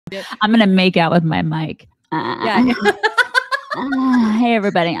I'm going to make out with my mic. Yeah. Hey,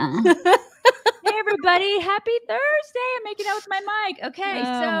 everybody. Hey, everybody. Happy Thursday. I'm making out with my mic. Okay. Oh,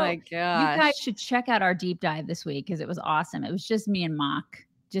 so my gosh. you guys should check out our deep dive this week because it was awesome. It was just me and Mock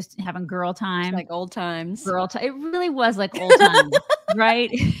just having girl time. It's like old times. Girl time. It really was like old times, right?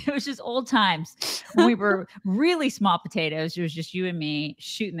 It was just old times when we were really small potatoes. It was just you and me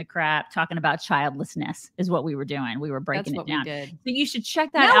shooting the crap, talking about childlessness is what we were doing. We were breaking it down. So you should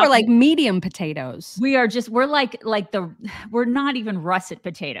check that out. Now we're like medium potatoes. We're not even russet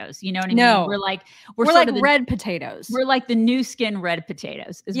potatoes. You know what I mean? No. We're like red potatoes. We're like the new skin red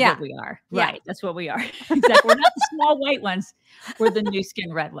potatoes is what we are. Yeah. Right. That's what we are. Exactly. We're not the small white ones. We're the new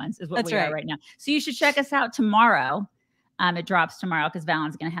skin red ones is what we are right now. So you should check us out tomorrow. It drops tomorrow because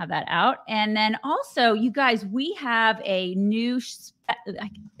Valen's going to have that out. And then also, you guys, we have a new,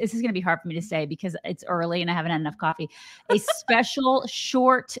 this is going to be hard for me to say because it's early and I haven't had enough coffee, a special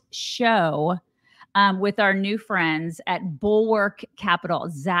short show with our new friends at Bulwark Capital.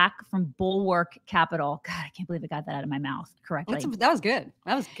 Zach from Bulwark Capital. God, I can't believe I got that out of my mouth correctly. That was good.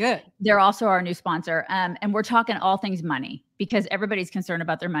 That was good. They're also our new sponsor. And we're talking all things money because everybody's concerned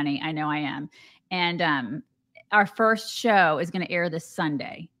about their money. I know I am. And our first show is going to air this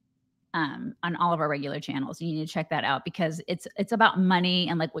Sunday on all of our regular channels. You need to check that out because it's about money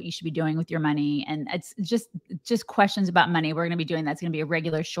and like what you should be doing with your money. And it's just questions about money. We're going to be doing that's going to be a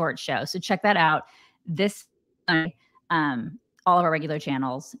regular short show. So check that out this Sunday. All of our regular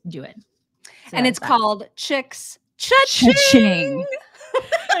channels do it. So and it's called Chicks Cha-ching.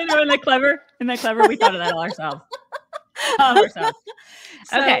 I know, isn't that clever? Isn't that clever? We thought of that all ourselves.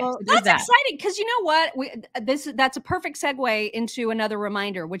 Okay, so that's exciting because you know what? That's a perfect segue into another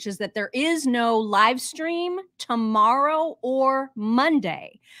reminder, which is that there is no live stream tomorrow or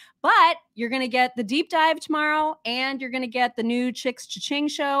Monday, but you're going to get the deep dive tomorrow and you're going to get the new Chicks Cha-ching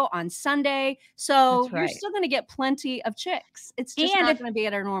show on Sunday. So you're still going to get plenty of chicks. It's just not going to be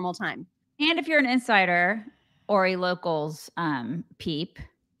at our normal time. And if you're an insider or a locals peep,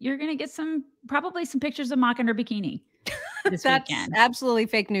 you're going to get probably some pictures of Mock in her bikini. That's weekend. Absolutely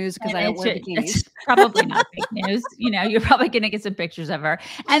fake news because I don't wear bikinis. It's probably not fake news. You know, you're probably going to get some pictures of her.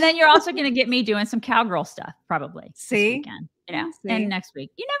 And then you're also going to get me doing some cowgirl stuff probably. See? This weekend, you know, and next week.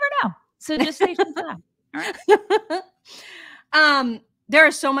 You never know. So just stay tuned for that. All right. There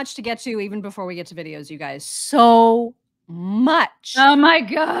is so much to get to even before we get to videos, you guys. So much. Oh my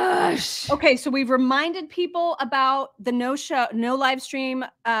gosh. Okay, so we've reminded people about the no live stream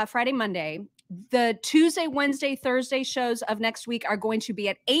Friday, Monday. The Tuesday, Wednesday, Thursday shows of next week are going to be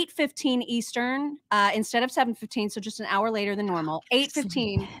at 8:15 Eastern instead of 7:15, so just an hour later than normal.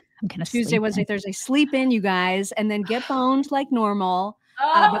 8:15 Tuesday, Wednesday, Thursday. Sleep in, you guys, and then get boned like normal.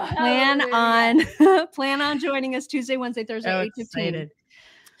 But plan on joining us Tuesday, Wednesday, Thursday, 8:15.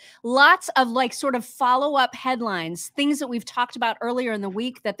 Lots of like sort of follow-up headlines, things that we've talked about earlier in the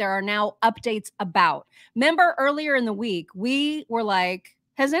week that there are now updates about. Remember earlier in the week, we were like,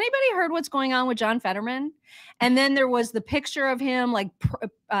 has anybody heard what's going on with John Fetterman? And then there was the picture of him like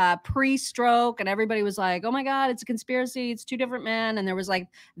pre-stroke and everybody was like, oh my God, it's a conspiracy. It's two different men. And there was like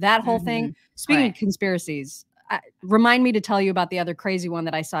that whole thing. Speaking of conspiracies, remind me to tell you about the other crazy one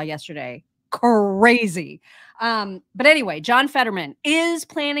that I saw yesterday. Crazy. But anyway, John Fetterman is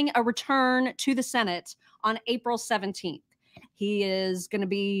planning a return to the Senate on April 17th. He is going to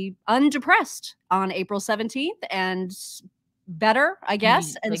be undepressed on April 17th and better, I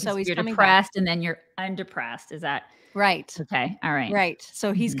guess. And so he's coming depressed back. And then you're undepressed. Is that right? Okay. All right. Right.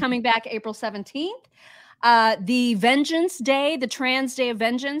 So he's coming back April 17th. The Vengeance Day, the Trans Day of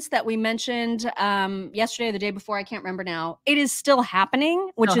Vengeance that we mentioned yesterday or the day before, I can't remember now. It is still happening,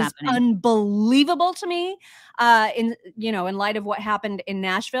 which is unbelievable to me. In light of what happened in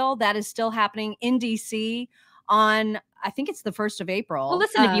Nashville, that is still happening in DC on, I think it's the 1st of April. Well,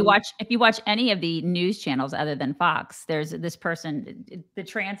 listen, if you watch any of the news channels other than Fox, there's this person, the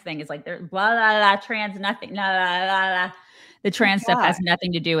trans thing is like, they're blah, blah, blah, trans, nothing, blah, blah, blah, blah. The trans stuff has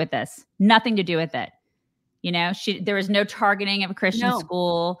nothing to do with this. Nothing to do with it. You know, there was no targeting of a Christian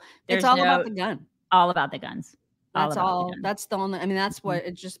school. It's all about the gun. All about the guns. That's all. That's the only. I mean, that's what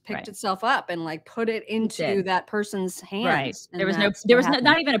it just picked itself up and like put it into that person's hands. Right. There was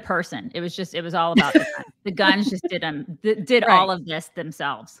not even a person. It was all about the guns. The guns just did all of this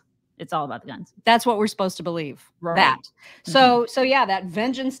themselves. It's all about the guns. That's what we're supposed to believe. Right. That. So yeah, that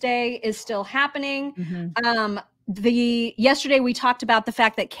Vengeance Day is still happening. Yesterday we talked about the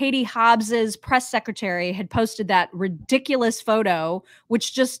fact that Katie Hobbs's press secretary had posted that ridiculous photo,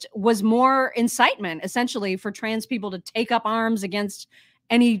 which just was more incitement essentially for trans people to take up arms against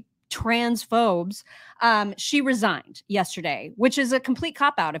any transphobes. She resigned yesterday, which is a complete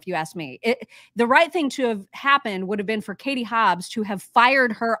cop-out, if you ask me. The right thing to have happened would have been for Katie Hobbs to have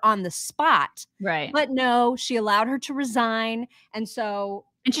fired her on the spot. Right. But no, she allowed her to resign. And so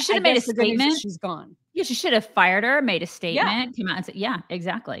she should have made a statement. She's gone. Yeah, she should have fired her, made a statement, came out and said, yeah,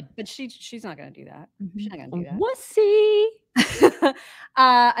 exactly. But she's not going to do that. She's not going to do that. Wussy.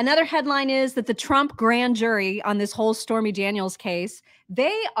 Another headline is that the Trump grand jury on this whole Stormy Daniels case,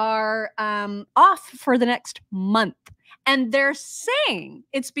 they are off for the next month. And they're saying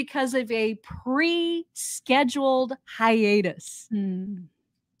it's because of a pre-scheduled hiatus.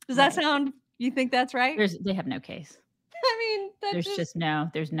 Does that sound, you think that's right? They have no case. I mean,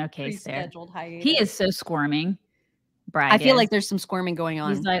 there's no case there. Hiatus. He is so squirming. Bragg I feel like there's some squirming going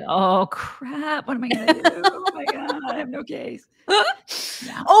on. He's like, oh crap, what am I gonna do? Oh my god, I have no case.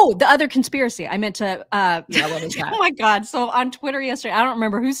 Yeah. Oh, the other conspiracy. I meant to what is that? Oh my god. So on Twitter yesterday, I don't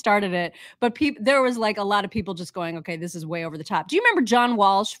remember who started it, but there was like a lot of people just going, okay, this is way over the top. Do you remember John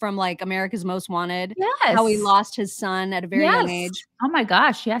Walsh from like America's Most Wanted? Yes. How he lost his son at a very young age. Oh my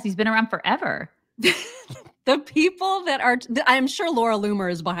gosh, yes, he's been around forever. The people that are, I'm sure Laura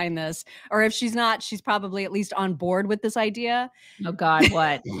Loomer is behind this, or if she's not, she's probably at least on board with this idea. Oh God,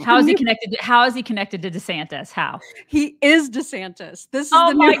 what? How is he connected? How is he connected to DeSantis? How? He is DeSantis. This is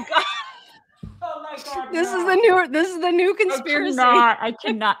Oh my God. Oh my God. This is the new conspiracy. I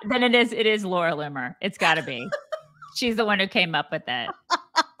cannot. Then it is Laura Loomer. It's got to be. She's the one who came up with it. I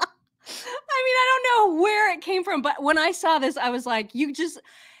mean, I don't know where it came from, but when I saw this, I was like,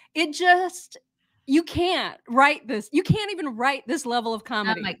 you can't write this. You can't even write this level of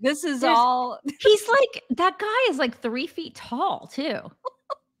comedy. This is all. He's like, that guy is like 3 feet tall too.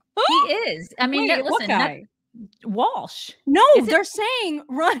 He is. I mean, listen, what guy? Walsh. No, they're saying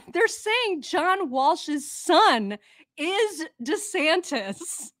John Walsh's son is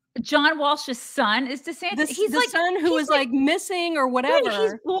DeSantis. John Walsh's son is DeSantis. He's the son who was like missing or whatever.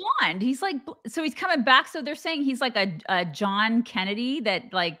 He's blonde. He's like, so he's coming back. So they're saying he's like a John Kennedy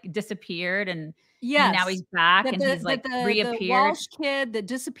that like disappeared and now he's back and he's like reappeared. The Walsh kid that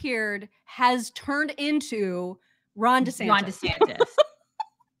disappeared has turned into Ron DeSantis.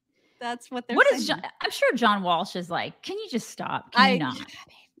 That's what they're saying. I'm sure John Walsh is like, can you just stop? Can you not?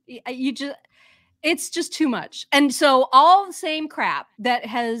 It's just too much. And so all the same crap that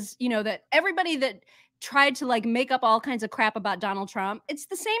has, that everybody that tried to like make up all kinds of crap about Donald Trump, it's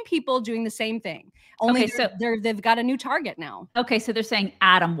the same people doing the same thing. Only they've got a new target now. Okay, so they're saying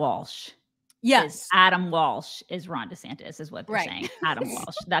Adam Walsh. Yes. Adam Walsh is Ron DeSantis is what they're saying. Adam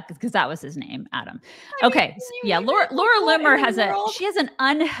Walsh. Because that was his name, Adam. Okay. Laura Loomer has an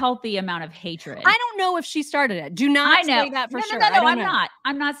unhealthy amount of hatred. I don't know if she started it. Do not say that for sure. No,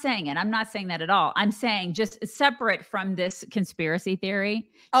 I'm not saying it. I'm not saying that at all. I'm saying just separate from this conspiracy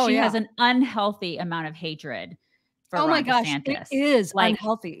theory. She has an unhealthy amount of hatred for Ron DeSantis. It is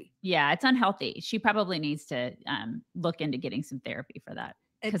unhealthy. Yeah, it's unhealthy. She probably needs to look into getting some therapy for that.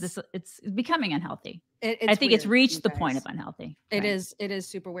 Because it's becoming unhealthy. I think it's reached the point of unhealthy. It is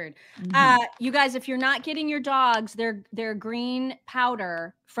super weird. You guys, if you're not getting your dogs their green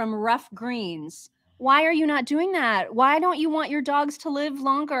powder from Rough Greens, why are you not doing that? Why don't you want your dogs to live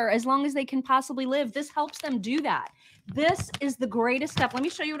longer, as long as they can possibly live? This helps them do that. This is the greatest stuff. Let me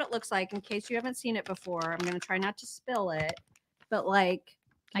show you what it looks like in case you haven't seen it before. I'm going to try not to spill it, but like,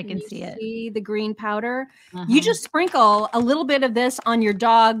 I can see it. See the green powder? You just sprinkle a little bit of this on your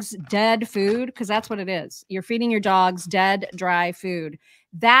dog's dead food, because that's what it is. You're feeding your dogs dead, dry food.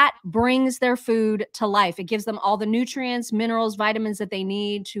 That brings their food to life. It gives them all the nutrients, minerals, vitamins that they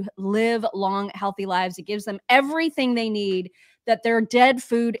need to live long, healthy lives. It gives them everything they need that their dead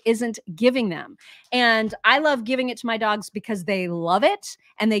food isn't giving them. And I love giving it to my dogs because they love it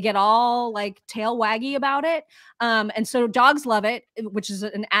and they get all like tail waggy about it. And so dogs love it, which is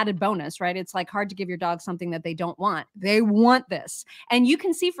an added bonus, right? It's like hard to give your dog something that they don't want. They want this. And you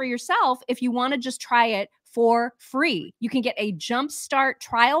can see for yourself if you want to just try it for free. You can get a Jumpstart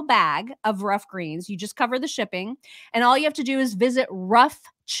trial bag of Rough Greens. You just cover the shipping. And all you have to do is visit Rough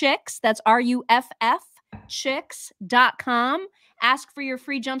Chicks. That's RUFF chicks.com. Ask for your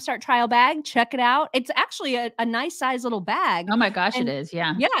free Jumpstart trial bag. Check it out. It's actually a nice size little bag. Oh my gosh, it is.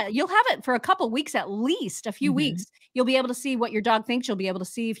 Yeah. Yeah. You'll have it for a couple weeks, at least a few weeks. You'll be able to see what your dog thinks. You'll be able to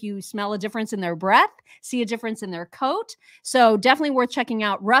see if you smell a difference in their breath, see a difference in their coat. So definitely worth checking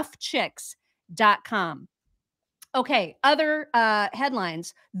out roughchicks.com. Okay. Other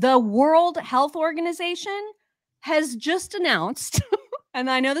headlines. The World Health Organization has just announced, and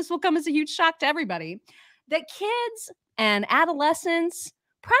I know this will come as a huge shock to everybody, that kids and adolescents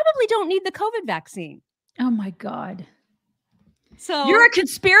probably don't need the COVID vaccine. Oh my God. So you're a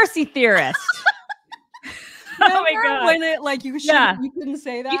conspiracy theorist. Oh my God. When it you couldn't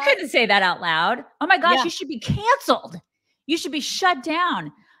say that. You couldn't say that out loud. Oh my gosh, you should be canceled. You should be shut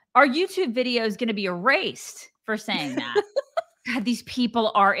down. Our YouTube video is going to be erased for saying that. God, these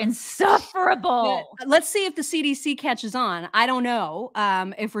people are insufferable. Let's see if the CDC catches on. I don't know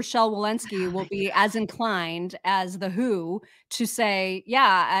if Rochelle Walensky will be as inclined as the WHO to say,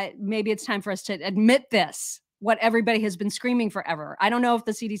 maybe it's time for us to admit this, what everybody has been screaming forever. I don't know if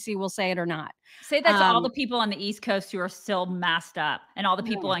the CDC will say it or not. Say that to all the people on the East Coast who are still masked up, and all the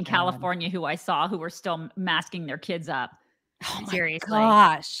people in California who I saw who were still masking their kids up. Oh my Seriously.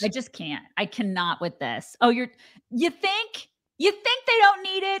 gosh. I just can't. I cannot with this. Oh, you think they don't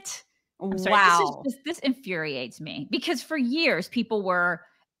need it? I'm sorry. Wow. This infuriates me, because for years people were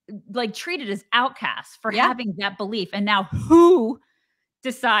like treated as outcasts for having that belief. And now who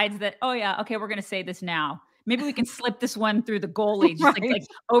decides that, oh yeah, okay, we're going to say this now. Maybe we can slip this one through the goalie, just like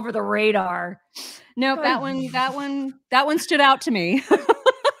over the radar. No, that one stood out to me.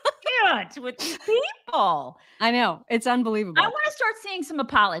 With these people. I know. It's unbelievable. I want to start seeing some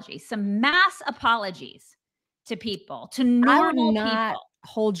apologies, some mass apologies to people, to normal people.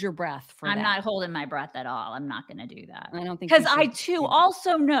 Hold your breath for that. I'm not holding my breath at all. I'm not going to do that. I don't think, because I too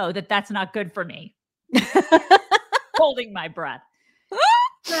also know that that's not good for me. Holding my breath.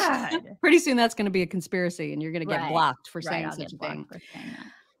 God. Pretty soon that's going to be a conspiracy, and you're going to get blocked for saying such a thing.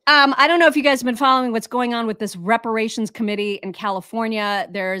 I don't know if you guys have been following what's going on with this reparations committee in California.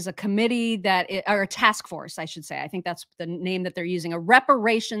 There's a committee or a task force, I should say. I think that's the name that they're using, a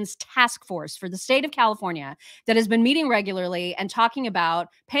reparations task force for the state of California that has been meeting regularly and talking about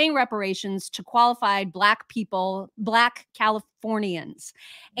paying reparations to qualified Black people, Black Californians.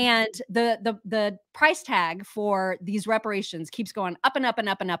 And the price tag for these reparations keeps going up and up and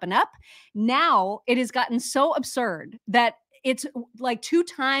up and up and up. Now it has gotten so absurd that it's like 2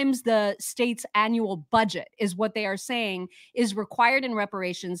 times the state's annual budget is what they are saying is required in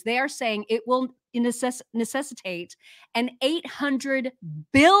reparations. They are saying it will necessitate an $800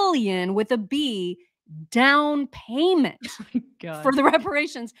 billion with a B down payment for the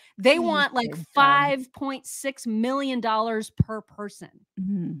reparations. They want like $5.6 million per person.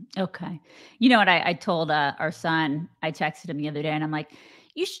 Okay. You know what I told our son, I texted him the other day and I'm like,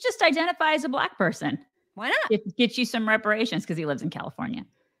 you should just identify as a Black person. Why not? Get you some reparations, because he lives in California.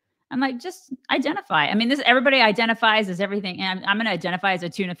 I'm like, just identify. I mean, everybody identifies as everything. And I'm going to identify as a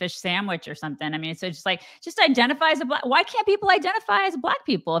tuna fish sandwich or something. I mean, so just identify as a Black. Why can't people identify as Black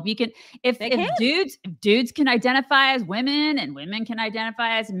people? If you can, if dudes can identify as women and women can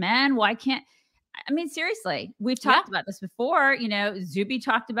identify as men, why can't? I mean, seriously, we've talked about this before. You know, Zuby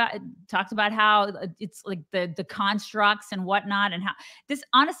talked about how it's like the constructs and whatnot, and how this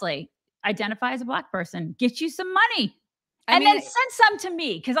honestly. Identify as a Black person, get you some money, and then send some to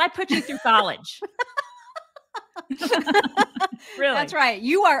me, because I put you through college. Really? That's right.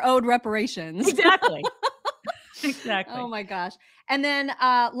 You are owed reparations. Exactly. Oh my gosh. And then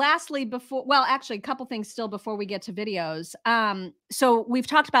lastly, actually a couple things still before we get to videos. So we've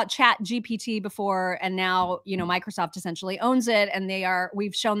talked about Chat GPT before, and now, you know, Microsoft essentially owns it, and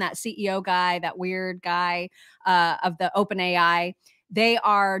we've shown that CEO guy, that weird guy of the OpenAI. They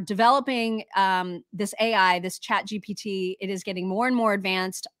are developing this AI, this Chat GPT. It is getting more and more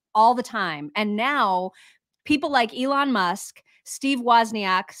advanced all the time. And now people like Elon Musk, Steve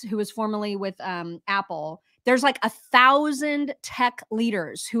Wozniak, who was formerly with Apple, there's like 1,000 tech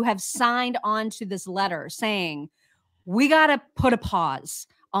leaders who have signed on to this letter saying, we got to put a pause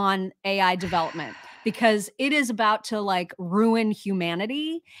on AI development because it is about to like ruin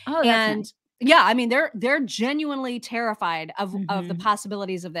humanity. Oh, that's nice. Yeah, I mean, they're genuinely terrified of the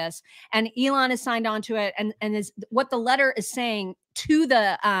possibilities of this. And Elon has signed on to it. And is what the letter is saying to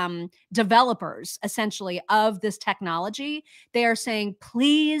the developers, essentially, of this technology. They are saying,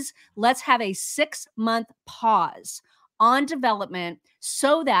 please, let's have a 6-month pause on development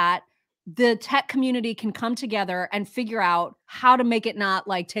so that the tech community can come together and figure out how to make it not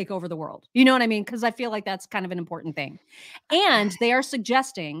like take over the world. You know what I mean? Because I feel like that's kind of an important thing. And they are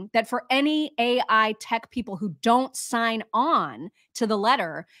suggesting that for any AI tech people who don't sign on to the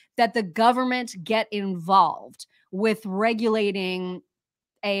letter, that the government get involved with regulating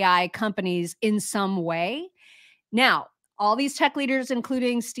AI companies in some way. Now, all these tech leaders,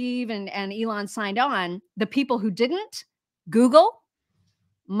 including Steve and Elon, signed on. The people who didn't, Google,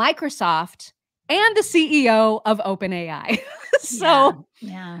 Microsoft, and the CEO of OpenAI. So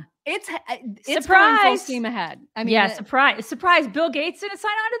it's going full steam ahead. I mean, surprise. Bill Gates didn't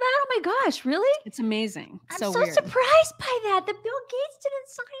sign on to that. Oh my gosh, really? It's amazing. I'm so surprised by that. Bill Gates didn't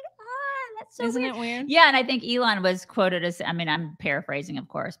sign That's so Isn't weird. it weird? Yeah. And I think Elon was quoted as, I mean, I'm paraphrasing, of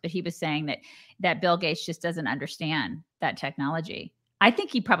course, but he was saying that Bill Gates just doesn't understand that technology. I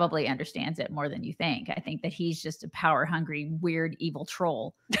think he probably understands it more than you think. I think that he's just a power hungry, weird, evil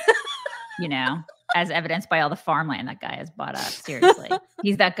troll, you know, as evidenced by all the farmland that guy has bought up. Seriously.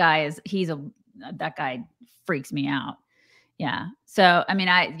 That guy freaks me out. Yeah. So, I mean,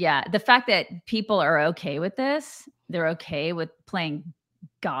 the fact that people are okay with this, they're okay with playing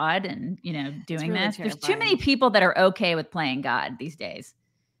God and, doing really this. There's too terrifying. many people that are okay with playing God these days.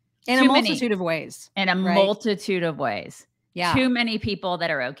 In a multitude of ways. In a multitude of ways. Yeah. Too many people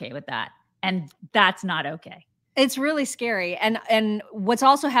that are okay with that. And that's not okay. It's really scary. And what's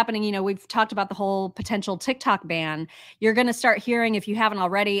also happening, we've talked about the whole potential TikTok ban. You're going to start hearing, if you haven't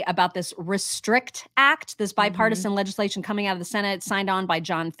already, about this Restrict Act, this bipartisan legislation coming out of the Senate, signed on by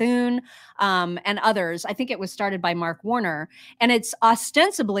John Thune and others. I think it was started by Mark Warner. And it's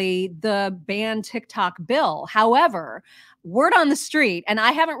ostensibly the ban TikTok bill. However, word on the street, and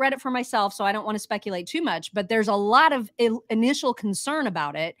I haven't read it for myself, so I don't want to speculate too much, but there's a lot of initial concern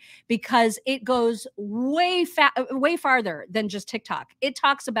about it because it goes way farther than just TikTok. It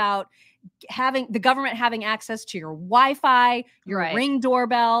talks about having the government having access to your Wi-Fi, your Ring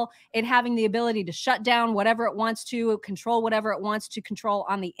doorbell, it having the ability to shut down whatever it wants to, control whatever it wants to control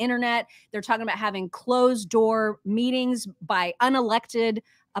on the internet. They're talking about having closed door meetings by unelected,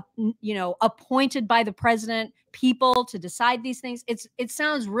 appointed by the president people to decide these things. It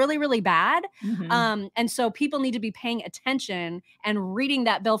sounds really, really bad. And so people need to be paying attention and reading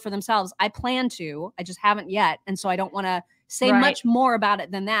that bill for themselves. I plan to, I just haven't yet. And so I don't want to say much more about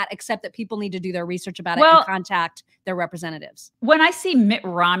it than that, except that people need to do their research about it and contact their representatives. When I see Mitt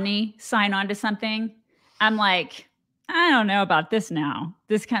Romney sign on to something, I'm like, I don't know about this now.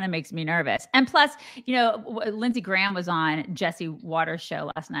 This kind of makes me nervous. And plus, Lindsey Graham was on Jesse Waters' show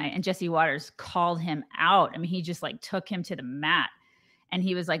last night, and Jesse Waters called him out. I mean, he just took him to the mat, and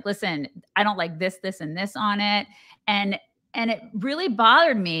he was like, listen, I don't like this, this, and this on it. And it really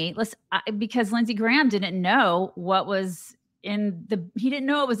bothered me because Lindsey Graham didn't know what was he didn't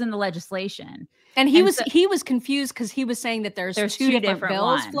know it was in the legislation. And he was confused because he was saying that there's two different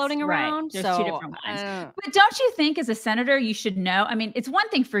bills floating around. There's two different ones. But don't you think as a senator, you should know? I mean, it's one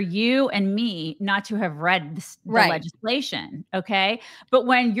thing for you and me not to have read the legislation. Okay. But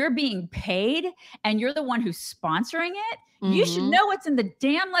when you're being paid and you're the one who's sponsoring it, you should know what's in the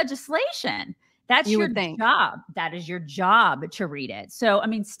damn legislation. That's your job. That is your job to read it. So, I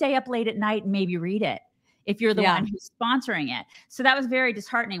mean, stay up late at night and maybe read it if you're the one who's sponsoring it. So that was very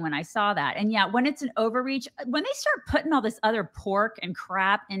disheartening when I saw that. And yeah, when it's an overreach, when they start putting all this other pork and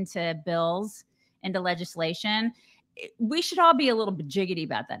crap into bills, into legislation, we should all be a little bit jiggity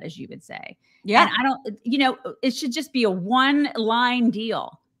about that, as you would say. Yeah. And I don't, it should just be a one-line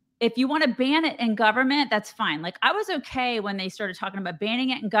deal. If you want to ban it in government, that's fine. Like I was okay when they started talking about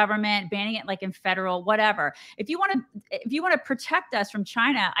banning it in government, banning it like in federal, whatever. If you want to protect us from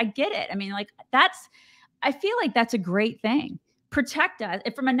China, I get it. I mean, I feel like that's a great thing. Protect us.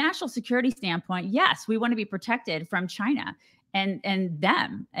 From a national security standpoint, yes, we want to be protected from China and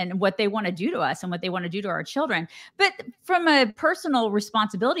them and what they want to do to us and what they want to do to our children. But from a personal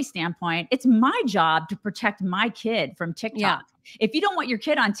responsibility standpoint, it's my job to protect my kid from TikTok. Yeah. If you don't want your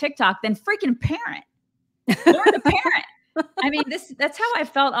kid on TikTok, then freaking parent. Learn to parent. I mean, that's how I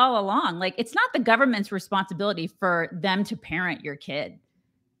felt all along. Like, it's not the government's responsibility for them to parent your kid.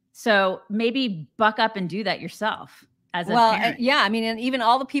 So maybe buck up and do that yourself as a parent. Yeah. I mean, and even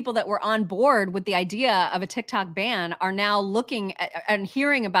all the people that were on board with the idea of a TikTok ban are now looking at and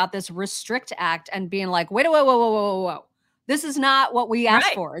hearing about this Restrict Act and being like, whoa. This is not what we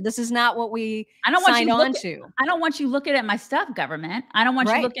asked for. This is not what we signed on to. I don't want you looking at my stuff, government. I don't want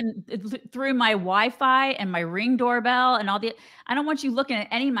you looking through my Wi-Fi and my Ring doorbell and all I don't want you looking at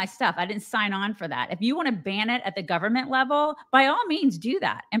any of my stuff. I didn't sign on for that. If you want to ban it at the government level, by all means do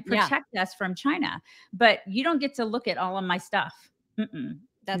that and protect us from China. But you don't get to look at all of my stuff.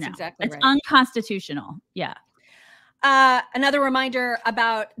 That's exactly right. It's unconstitutional. Yeah. Another reminder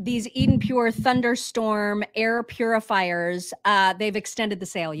about these Eden Pure Thunderstorm air purifiers. They've extended the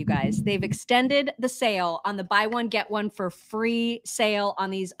sale, you guys. They've extended the sale on the buy one, get one for free sale on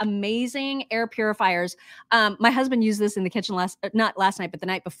these amazing air purifiers. My husband used this in the kitchen not last night, but the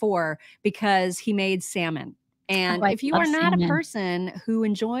night before, because he made salmon. And if you are not a person who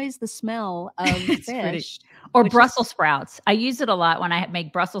enjoys the smell of fish or Brussels sprouts, I use it a lot when I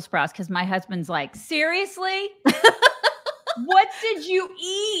make Brussels sprouts because my husband's like, seriously? What did you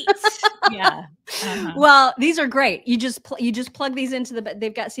eat? Yeah. Well, these are great. You just plug these into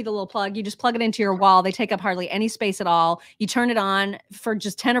they've got, see the little plug. You just plug it into your wall. They take up hardly any space at all. You turn it on for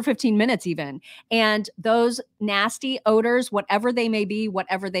just 10 or 15 minutes even. And those nasty odors, whatever they may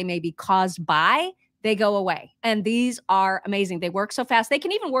be caused by, they go away. And these are amazing. They work so fast. They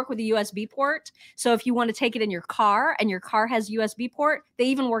can even work with a USB port. So if you want to take it in your car and your car has USB port, they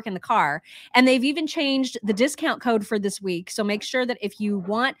even work in the car. And they've even changed the discount code for this week. So make sure that if you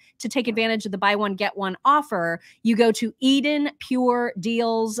want to take advantage of the buy one, get one offer, you go to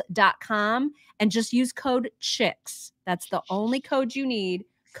EdenPureDeals.com and just use code CHICKS. That's the only code you need.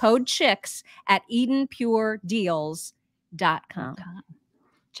 Code CHICKS at EdenPureDeals.com.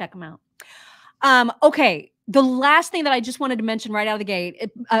 Check them out. Okay. The last thing that I just wanted to mention right out of the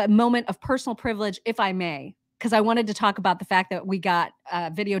gate, a moment of personal privilege, if I may, because I wanted to talk about the fact that we got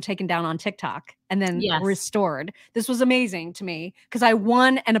a video taken down on TikTok and then restored. This was amazing to me because I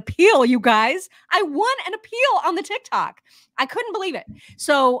won an appeal, you guys. I won an appeal on the TikTok. I couldn't believe it.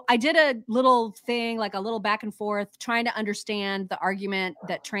 So I did a little thing, like a little back and forth, trying to understand the argument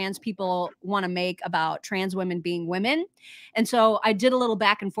that trans people want to make about trans women being women. And so I did a little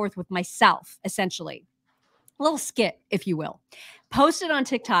back and forth with myself, essentially. A little skit, if you will. Posted on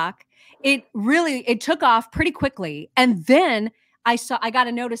TikTok. It took off pretty quickly. And then I got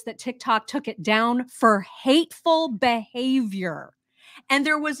a notice that TikTok took it down for hateful behavior. And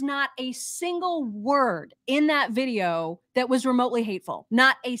there was not a single word in that video that was remotely hateful.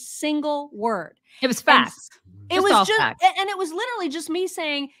 Not a single word. It was facts. It was just, and it was literally just me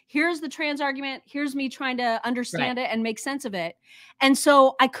saying, here's the trans argument. Here's me trying to understand it and make sense of it. And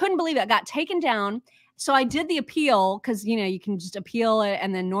so I couldn't believe it. It got taken down. So I did the appeal because, you know, you can just appeal it.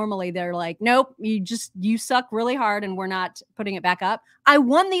 And then normally they're like, nope, you suck really hard and we're not putting it back up. I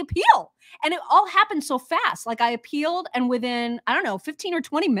won the appeal and it all happened so fast. Like I appealed and within, I don't know, 15 or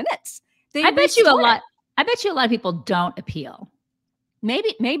 20 minutes. I bet you a lot of people don't appeal.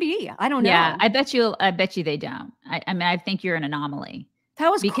 Maybe. I don't know. Yeah, I bet you they don't. I mean, I think you're an anomaly. That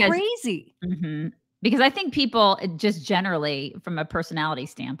was crazy. Because I think people just generally from a personality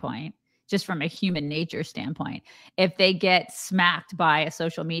standpoint, just from a human nature standpoint, if they get smacked by a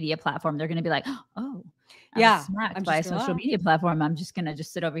social media platform, they're going to be like, oh, yeah, smacked by a social media platform. I'm just going to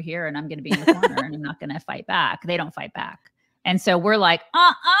just sit over here and I'm going to be in the corner and I'm not going to fight back. They don't fight back. And so we're like,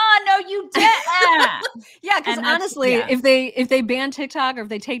 no, you didn't. Yeah. Cause honestly, if they ban TikTok or if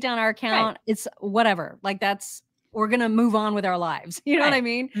they take down our account, it's whatever. Like we're going to move on with our lives. You know what I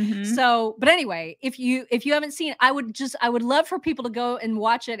mean? So, but anyway, if you haven't seen, I would love for people to go and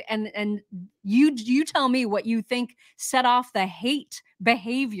watch it. And you tell me what you think set off the hate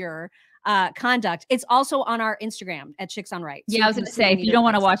behavior, conduct. It's also on our Instagram at Chicks on Right. So yeah, I was going to say, if you don't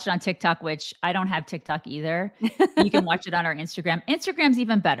want to watch it on TikTok, which I don't have TikTok either, you can watch it on our Instagram. Instagram's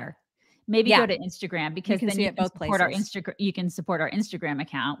even better. Maybe go to Instagram because then you can support our Instagram. You can support our Instagram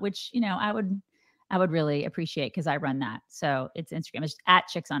account, which, you know, I would really appreciate because I run that. So it's Instagram. It's at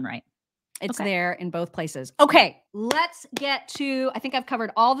Chicks on Right. It's there in both places. Okay, let's get to, I think I've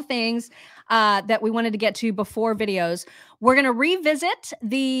covered all the things that we wanted to get to before videos. We're going to revisit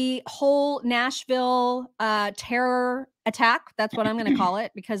the whole Nashville terror attack. That's what I'm going to call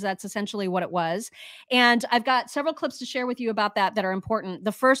it because that's essentially what it was. And I've got several clips to share with you about that are important.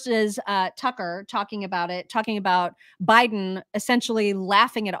 The first is Tucker talking about it, talking about Biden essentially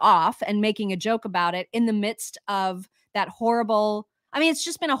laughing it off and making a joke about it in the midst of that horrible, I mean, it's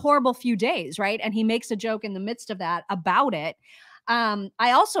just been a horrible few days, right? And he makes a joke in the midst of that about it. I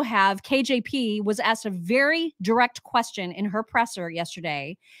also have KJP was asked a very direct question in her presser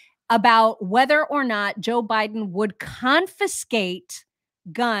yesterday about whether or not Joe Biden would confiscate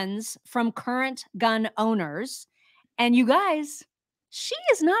guns from current gun owners. And you guys, she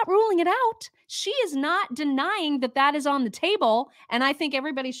is not ruling it out. She is not denying that that is on the table. And I think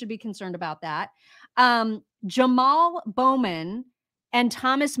everybody should be concerned about that. Jamal Bowman and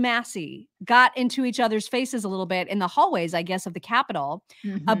Thomas Massey got into each other's faces a little bit in the hallways, I guess, of the Capitol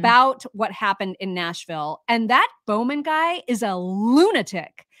about what happened in Nashville. And that Bowman guy is a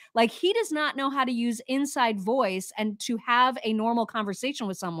lunatic. Like, he does not know how to use inside voice and to have a normal conversation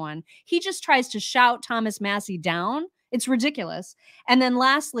with someone. He just tries to shout Thomas Massey down. It's ridiculous. And then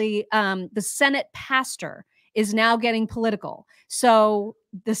lastly, the Senate pastor is now getting political. So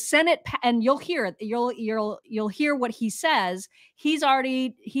the Senate, and you'll hear it, you'll hear what he says. He's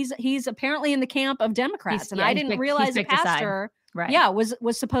apparently in the camp of Democrats. I didn't realize a pastor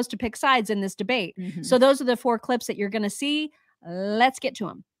was supposed to pick sides in this debate. So those are the 4 clips that you're going to see. Let's get to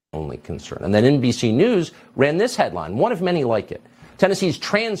them. Only concern. And then NBC News ran this headline, one of many like it. Tennessee's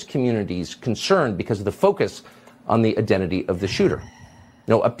trans communities concerned because of the focus on the identity of the shooter.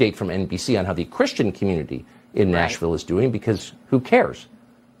 No update from NBC on how the Christian community in Nashville is doing, because who cares?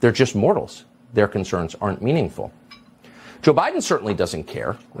 They're just mortals. Their concerns aren't meaningful. Joe Biden certainly doesn't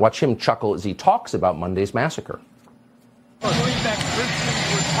care. Watch him chuckle as he talks about Monday's massacre. You believe that Christians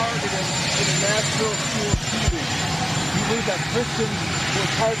were targeted in a Nashville school shooting? You believe that Christians were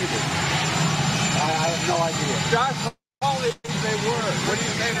targeted? I have no idea. Josh, all they were. What do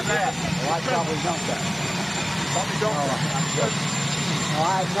you say to that? Well, I probably don't that. Probably don't. No,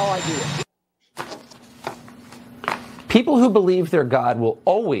 I have no idea. People who believe their God will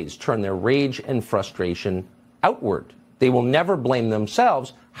always turn their rage and frustration outward. They will never blame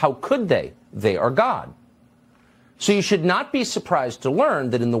themselves. How could they? They are God. So you should not be surprised to learn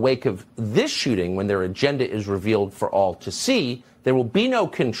that in the wake of this shooting, when their agenda is revealed for all to see, there will be no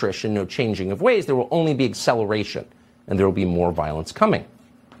contrition, no changing of ways. There will only be acceleration, and there will be more violence coming.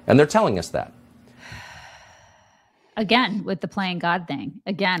 And they're telling us that. Again, with the playing God thing.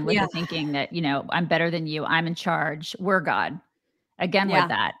 Again, with the thinking that, you know, I'm better than you. I'm in charge. We're God. Again, with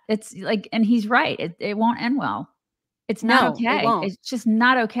that. It's like, and he's right. It won't end well. It's not okay. It's just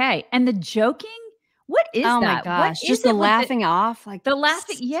not okay. And the joking, what is that? Oh my gosh. Just the laughing off. Like the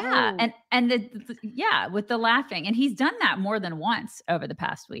laughing. Yeah. And with the laughing. And he's done that more than once over the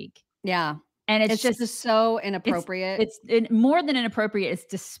past week. Yeah. And it's just so inappropriate. It's more than inappropriate. It's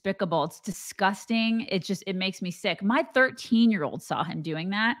despicable. It's disgusting. It makes me sick. My 13-year-old saw him doing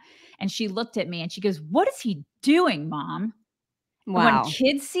that. And she looked at me and she goes, "What is he doing, Mom?" Wow. When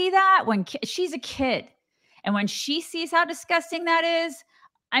kids see that, she's a kid. And when she sees how disgusting that is,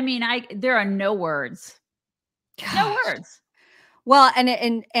 I mean, there are no words. Gosh. No words. Well,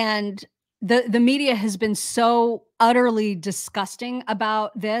 and the media has been so utterly disgusting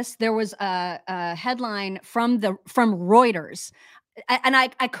about this. There was a headline from Reuters, and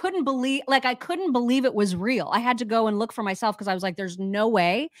I couldn't believe it was real. I had to go and look for myself because I was like, there's no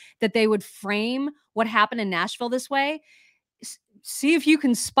way that they would frame what happened in Nashville this way. See if you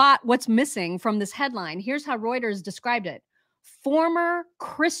can spot what's missing from this headline. Here's how Reuters described it. Former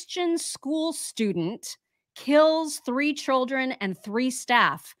Christian school student kills 3 children and 3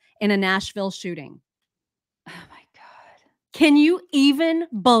 staff in a Nashville shooting. Oh my God. Can you even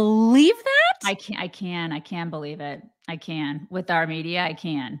believe that? I can believe it. I can. With our media, I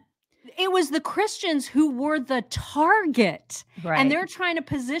can. It was the Christians who were the target. Right. And they're trying to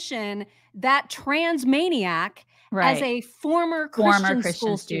position that trans maniac as a former Christian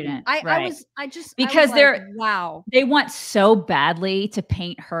school student. Wow. They want so badly to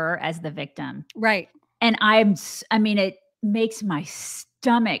paint her as the victim. Right. And it makes my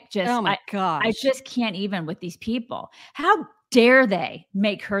stomach just, oh my gosh. I just can't even with these people. How dare they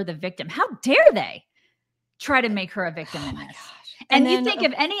make her the victim? How dare they try to make her a victim in this? Gosh. And then, you think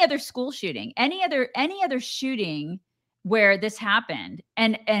of any other school shooting, any other shooting where this happened,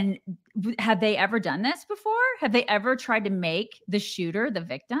 and have they ever done this before? Have they ever tried to make the shooter the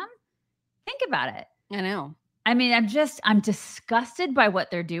victim? Think about it. I know. I mean, I'm disgusted by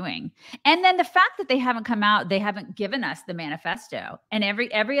what they're doing. And then the fact that they haven't come out, they haven't given us the manifesto. And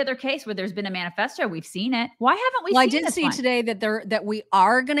every other case where there's been a manifesto, we've seen it. Why haven't we seen it? Well, I did see today that we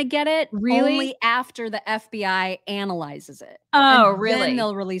are going to get it only after the FBI analyzes it. Oh, really? Then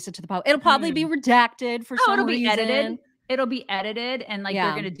they'll release it to the public. It'll probably be redacted for some reason. Edited. It'll be edited, and like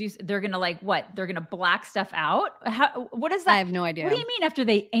they're gonna like what? They're gonna black stuff out. What is that? I have no idea. What do you mean after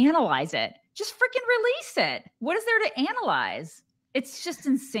they analyze it? Just freaking release it. What is there to analyze? It's just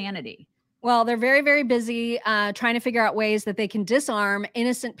insanity. Well, they're very, very busy trying to figure out ways that they can disarm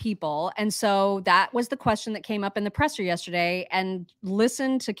innocent people. And so that was the question that came up in the presser yesterday. And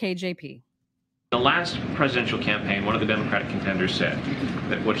listen to KJP. The last presidential campaign, one of the Democratic contenders said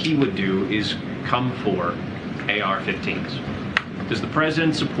that what he would do is come for AR-15s. Does the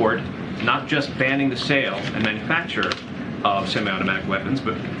president support not just banning the sale and manufacture of semi-automatic weapons,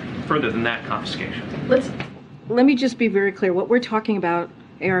 but further than that, confiscation? Let me just be very clear. What we're talking about,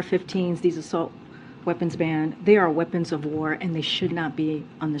 AR-15s, these assault weapons ban, they are weapons of war, and they should not be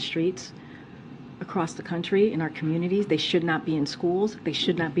on the streets across the country, in our communities. They should not be in schools. They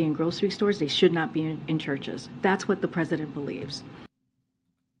should not be in grocery stores. They should not be in churches. That's what the president believes.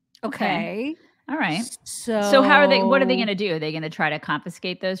 Okay. All right. So how are they? What are they going to do? Are they going to try to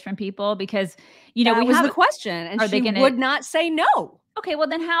confiscate those from people? Because that was the question, and she would not say no. Okay, well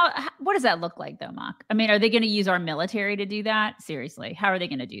then what does that look like though, Mock? I mean, are they going to use our military to do that? Seriously, how are they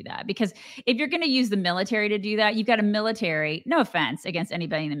going to do that? Because if you're going to use the military to do that, you've got a military, no offense against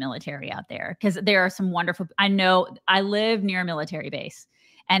anybody in the military out there, because there are some wonderful, I know I live near a military base,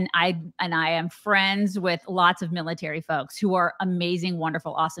 and I am friends with lots of military folks who are amazing,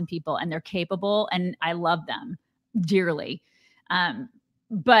 wonderful, awesome people, and they're capable, and I love them. dearly.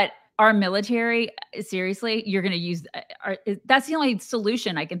 But our military, seriously, you're going to use, that's the only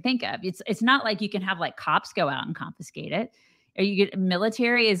solution I can think of. It's not like you can have like cops go out and confiscate it. Or you get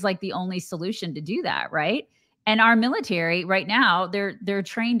military is like the only solution to do that. Right. And our military right now, they're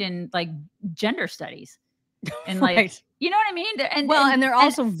trained in like gender studies and like, Right. you know what I mean? And they're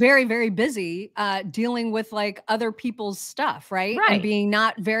also very, very busy dealing with like other people's stuff, right? Right. And being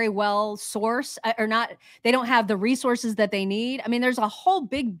not very well sourced or not, they don't have the resources that they need. I mean, there's a whole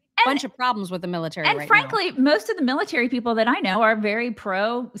big bunch of problems with the military right now. And frankly, most of the military people that I know are very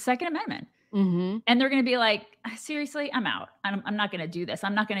pro Second Amendment. Mm-hmm. And they're going to be like, seriously, I'm out. I'm not going to do this.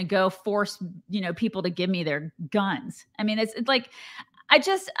 I'm not going to go force, people to give me their guns. I mean, it's like, I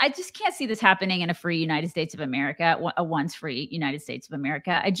just can't see this happening in a free United States of America, a once free United States of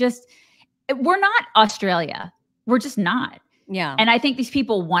America. We're not Australia. We're just not. Yeah. And I think these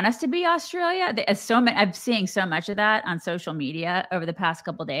people want us to be Australia. I'm seeing so much of that on social media over the past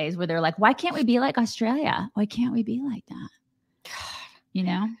couple of days where they're like, why can't we be like Australia? Why can't we be like that?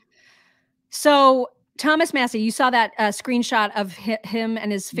 So Thomas Massey, you saw that screenshot of him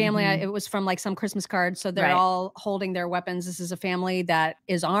and his family. Mm-hmm. It was from like some Christmas card. So they're Right. all holding their weapons. This is a family that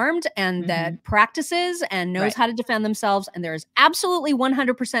is armed and Mm-hmm. that practices and knows Right. how to defend themselves. And there is absolutely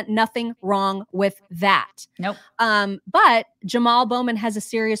 100% nothing wrong with that. Nope. But Jamal Bowman has a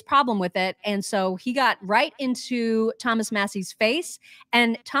serious problem with it. And so he got right into Thomas Massey's face.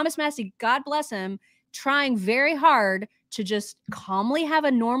 And Thomas Massey, God bless him, trying very hard to just calmly have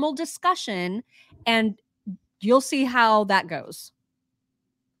a normal discussion, and you'll see how that goes.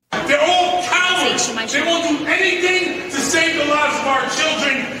 They're all cowards. They won't do anything to save the lives of our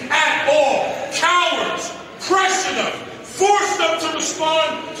children at all. Cowards. Pressure them. Force them to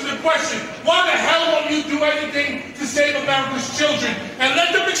respond to the question, why the hell won't you do anything to save America's children? And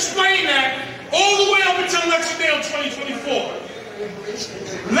let them explain that all the way up until election day on 2024.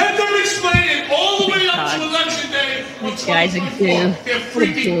 Let them explain it all the way up to election day on 2024. They're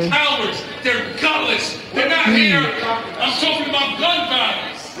freaking cowards. They're gutless. They're not here. I'm talking about gun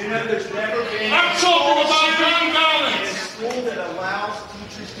violence. I'm talking about gun violence. A school that allows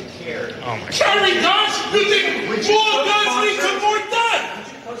teachers to carry. Carry guns? You think more guns lead to more death?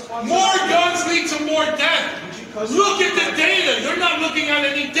 More guns lead to more death. Look at the data. You're not looking at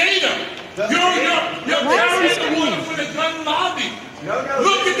any data. You're carrying the one for the gun lobby.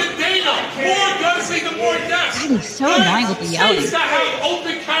 Look at the data. More guns lead to more deaths. That is so annoying with the yelling. States that have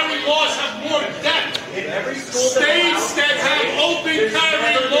open carry laws have more deaths. States that have open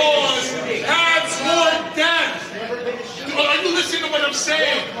carry laws have more deaths. Are you listening to what I'm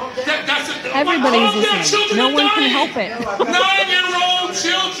saying? Everybody's listening. No one can help it. 9-year-old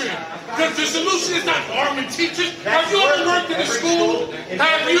children. The solution is not arming teachers. Have you ever worked in a school?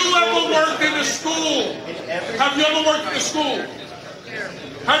 Have you ever worked in a school? Have you ever worked in a school?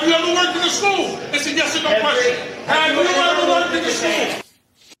 Have you ever worked in a school? It's a yes or no question. Have you ever worked in a school?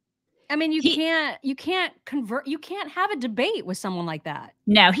 I mean, you can't have a debate with someone like that.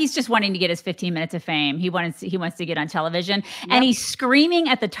 No, he's just wanting to get his 15 minutes of fame. He wants to get on television, and he's screaming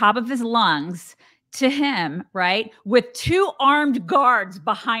at the top of his lungs to him, right? With 2 armed guards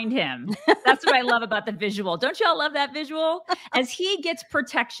behind him. That's what I love about the visual. Don't y'all love that visual? As he gets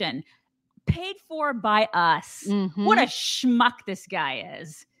protection paid for by us. Mm-hmm. What a schmuck this guy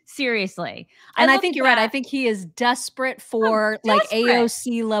is. Seriously. And I think you're right. I think he is desperate for like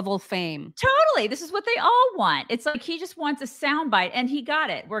AOC level fame. Totally. This is what they all want. It's like he just wants a soundbite, and he got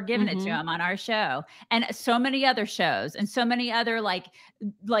it. We're giving it to him on our show, and so many other shows, and so many other like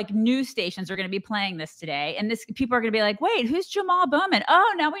news stations are going to be playing this today. And people are going to be like, wait, who's Jamal Bowman?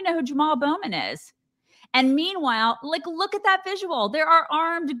 Oh, now we know who Jamal Bowman is. And meanwhile, like, look at that visual. There are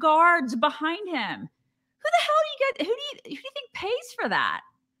armed guards behind him. Who the hell who do you think pays for that?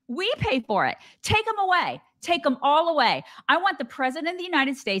 We pay for it. Take them away. Take them all away. I want the president of the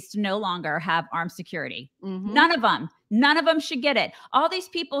United States to no longer have armed security. Mm-hmm. None of them should get it. All these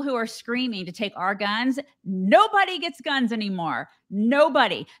people who are screaming to take our guns, nobody gets guns anymore.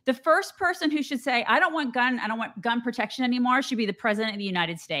 Nobody. The first person who should say, I don't want gun protection anymore should be the president of the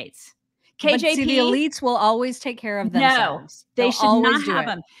United States. KJP, but see, the elites will always take care of themselves. No, they should not have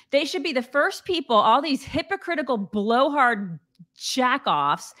them. They should be the first people. All these hypocritical blowhard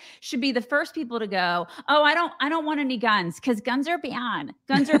jack-offs should be the first people to go, oh, I don't want any guns because guns are bad.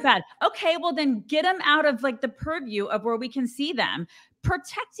 Guns are bad. Okay, well then get them out of like the purview of where we can see them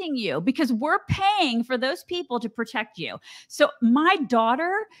protecting you, because we're paying for those people to protect you. So my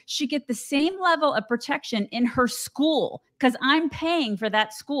daughter should get the same level of protection in her school because I'm paying for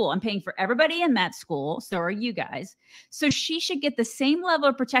that school. I'm paying for everybody in that school. So are you guys. So she should get the same level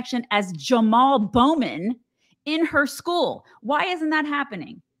of protection as Jamal Bowman in her school. Why isn't that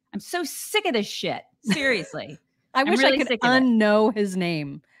happening? I'm so sick of this shit. Seriously. I wish I could unknow his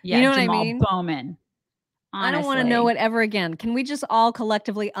name. Yeah, you know Jamal what I mean? Bowman. Honestly. I don't want to know it ever again. Can we just all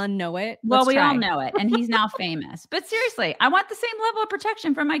collectively unknow it? Well, we all know it, and he's now famous. But seriously, I want the same level of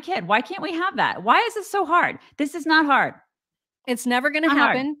protection for my kid. Why can't we have that? Why is this so hard? This is not hard. It's never going to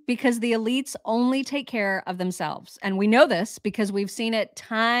happen because the elites only take care of themselves. And we know this because we've seen it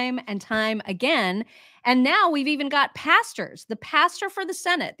time and time again. And now we've even got pastors. The pastor for the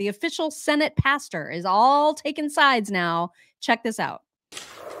Senate, the official Senate pastor, is all taking sides now. Check this out.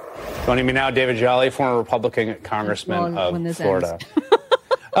 Joining me now, David Jolly, former Republican congressman of Florida.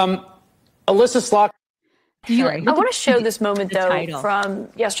 Alyssa Slock. I want to show this moment, though, from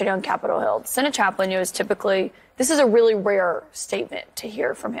yesterday on Capitol Hill. The Senate chaplain, is typically, this is a really rare statement to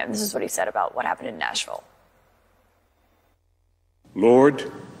hear from him. This is what he said about what happened in Nashville.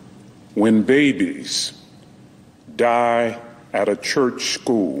 Lord, when babies die at a church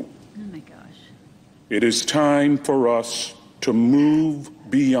school, oh my gosh, it is time for us to move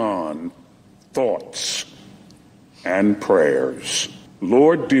beyond thoughts and prayers.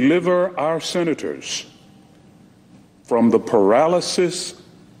 Lord, deliver our senators from the paralysis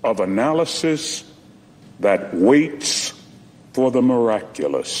of analysis that waits for the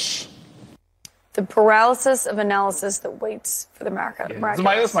miraculous. The paralysis of analysis that waits for the miraculous.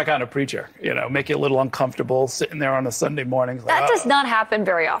 That's my kind of preacher, make you a little uncomfortable sitting there on a Sunday morning. That does not happen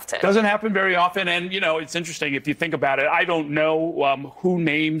very often. Doesn't happen very often. And, it's interesting if you think about it. I don't know who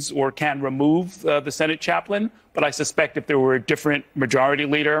names or can remove the Senate chaplain, but I suspect if there were a different majority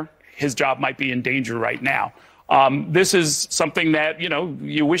leader, his job might be in danger right now. This is something that,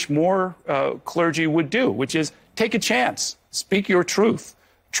 you wish more clergy would do, which is take a chance, speak your truth.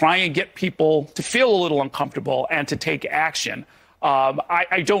 Try and get people to feel a little uncomfortable and to take action.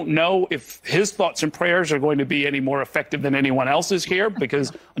 I don't know if his thoughts and prayers are going to be any more effective than anyone else's here,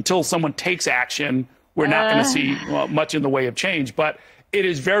 because until someone takes action, we're not going to see much in the way of change. But it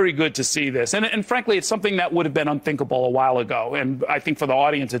is very good to see this. And frankly, it's something that would have been unthinkable a while ago. And I think for the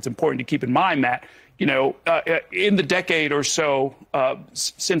audience, it's important to keep in mind that, in the decade or so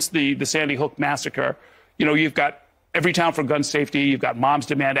since the Sandy Hook massacre, you've got Every Town for Gun Safety, you've got Moms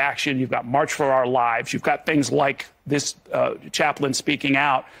Demand Action, you've got March for Our Lives, you've got things like this chaplain speaking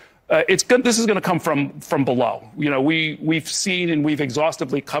out. This is going to come from below. We've seen and we've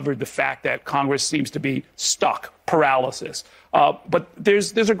exhaustively covered the fact that Congress seems to be stuck, paralysis. But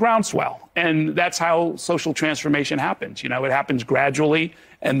there's a groundswell, and that's how social transformation happens. It happens gradually,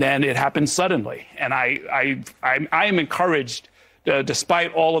 and then it happens suddenly. And I am encouraged,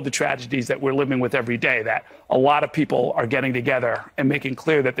 despite all of the tragedies that we're living with every day, that a lot of people are getting together and making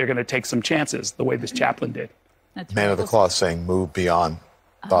clear that they're going to take some chances, the way this chaplain did. That's Man of the Cloth saying, move beyond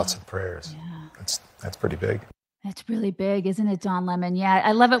thoughts and prayers. Yeah. That's pretty big. That's really big, isn't it, Don Lemon? Yeah,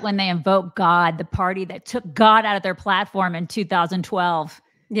 I love it when they invoke God, the party that took God out of their platform in 2012.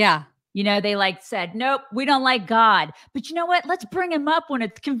 Yeah. They said, nope, we don't like God. But you know what? Let's bring him up when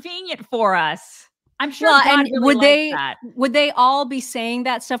it's convenient for us. I'm sure God really likes that. Would they all be saying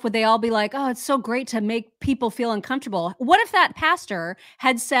that stuff? Would they all be like, oh, it's so great to make people feel uncomfortable? What if that pastor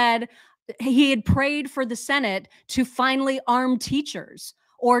had said he had prayed for the Senate to finally arm teachers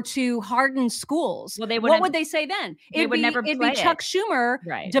or to harden schools? Well, what would they say then? It'd be Chuck Schumer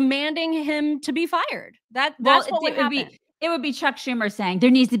demanding him to be fired. That's what would happen. It would be Chuck Schumer saying there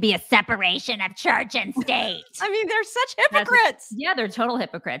needs to be a separation of church and state. I mean, they're such hypocrites. They're total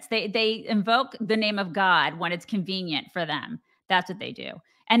hypocrites. They invoke the name of God when it's convenient for them. That's what they do.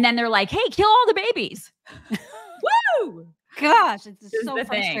 And then they're like, hey, kill all the babies. Woo! Gosh, it's so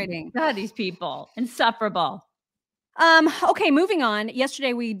frustrating. God, these people, insufferable. Okay, moving on.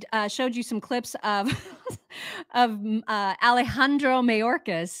 Yesterday, we showed you some clips of Alejandro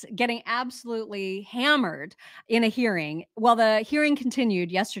Mayorkas getting absolutely hammered in a hearing. Well, the hearing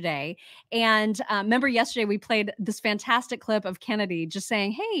continued yesterday. And remember yesterday, we played this fantastic clip of Kennedy just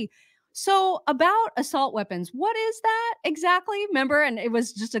saying, hey, so about assault weapons, what is that exactly? Remember? And it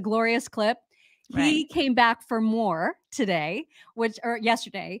was just a glorious clip. He came back for more today,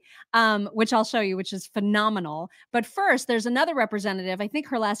 yesterday, which I'll show you, which is phenomenal. But first, there's another representative. I think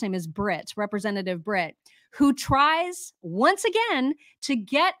her last name is Britt, Representative Britt, who tries once again to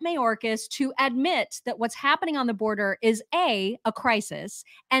get Mayorkas to admit that what's happening on the border is A, a crisis,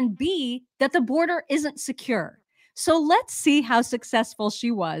 and B, that the border isn't secure. So let's see how successful she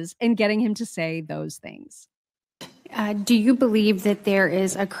was in getting him to say those things. Do you believe that there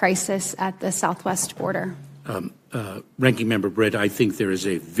is a crisis at the southwest border? Ranking Member Britt, I think there is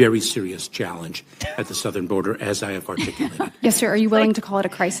a very serious challenge at the southern border, as I have articulated. Yes, sir. Are you willing to call it a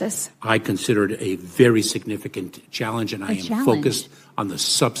crisis? I consider it a very significant challenge, and I am focused on the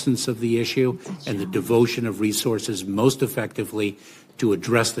substance of the issue and the devotion of resources most effectively to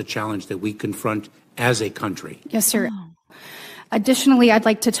address the challenge that we confront as a country. Yes, sir. Additionally, I'd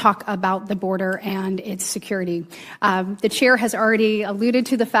like to talk about the border and its security. The chair has already alluded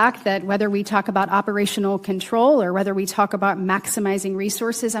to the fact that whether we talk about operational control or whether we talk about maximizing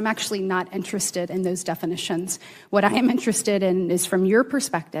resources, I'm actually not interested in those definitions. What I am interested in is from your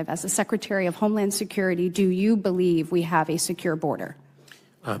perspective as the Secretary of Homeland Security, do you believe we have a secure border?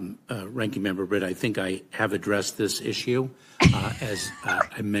 Ranking Member Britt, I think I have addressed this issue. As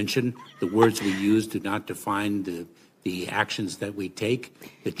I mentioned, the words we use do not define the actions that we take.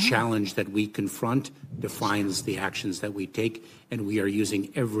 The challenge that we confront defines the actions that we take, and we are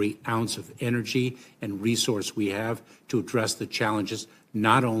using every ounce of energy and resource we have to address the challenges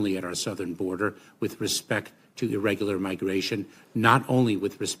not only at our southern border with respect to irregular migration, not only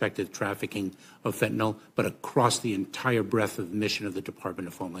with respect to trafficking of fentanyl, but across the entire breadth of mission of the Department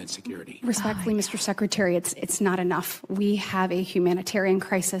of Homeland Security. Respectfully, Mr. Secretary, it's not enough. We have a humanitarian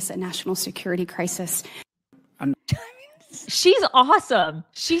crisis, a national security crisis. She's awesome.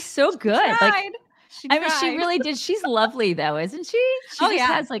 She's so good. She she really did. She's lovely though, isn't she? She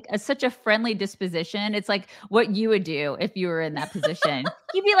has like such a friendly disposition. It's like what you would do if you were in that position.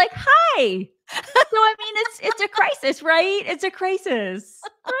 You'd be like, "Hi." So I mean, it's a crisis, right? It's a crisis,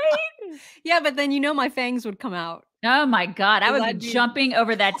 right? Yeah, but then my fangs would come out. Oh my God, I would be jumping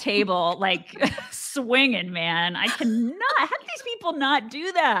over that table like swinging, man. I cannot. How do these people not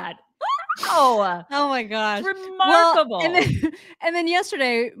do that? Oh my gosh. Remarkable. Well, and then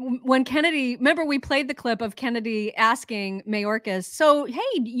yesterday when Kennedy, remember we played the clip of Kennedy asking Mayorkas, so, hey,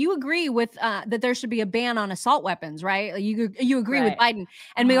 you agree with that there should be a ban on assault weapons, right? Like, you agree with Biden.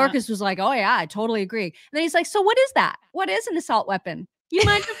 And Mayorkas was like, oh yeah, I totally agree. And then he's like, so what is that? What is an assault weapon? You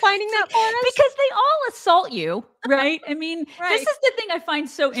mind defining that for us? Because they all assault you, right? I mean, this is the thing I find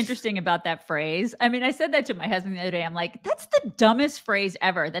so interesting about that phrase. I mean, I said that to my husband the other day. I'm like, that's the dumbest phrase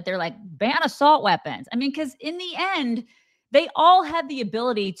ever, that they're like, ban assault weapons. I mean, because in the end, they all have the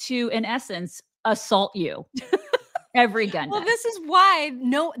ability to, in essence, assault you. Every gun. Well, this is why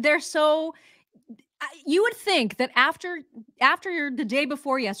they're so... You would think that after the day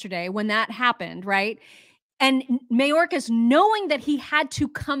before yesterday, when that happened, right? And Mayorkas, knowing that he had to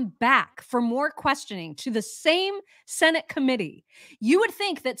come back for more questioning to the same Senate committee, you would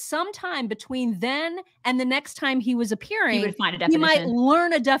think that sometime between then and the next time he was appearing, he would find a definition. He might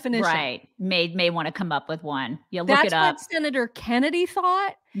learn a definition. Right. May want to come up with one. Yeah, look That's it up. what Senator Kennedy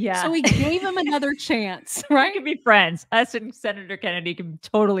thought. Yeah. So he gave him another chance, right? We could be friends. Us and Senator Kennedy can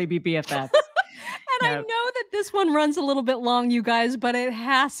totally be BFFs. And I know that this one runs a little bit long, you guys, but it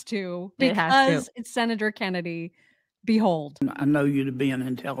has to because it's Senator Kennedy. Behold. I know you to be an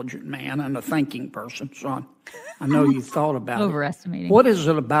intelligent man and a thinking person, son. I know you've thought about overestimating. What is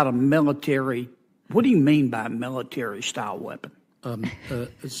it about a military? What do you mean by a military style weapon?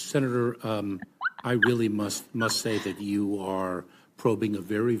 Senator, I really must say that you are probing a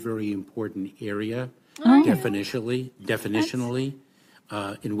very, very important area, definitionally,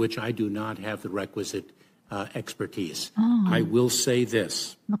 in which I do not have the requisite expertise. I will say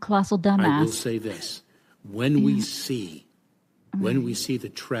this. I'm a colossal dumbass. I will say this. When we see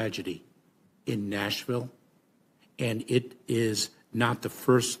the tragedy in Nashville, and it is not the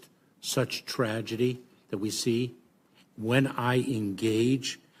first such tragedy that we see, when I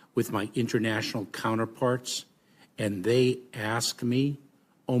engage with my international counterparts and they ask me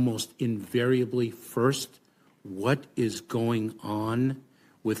almost invariably first, what is going on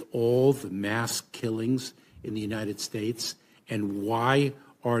with all the mass killings in the United States, and why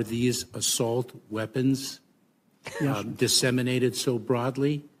are these assault weapons disseminated so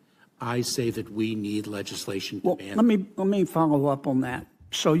broadly? I say that we need legislation to ban. Let me follow up on that.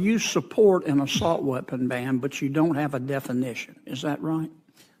 So you support an assault weapon ban, but you don't have a definition. Is that right?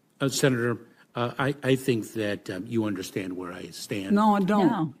 Senator, I think that you understand where I stand. No, I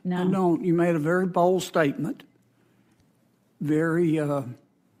don't. No. I don't. You made a very bold statement, very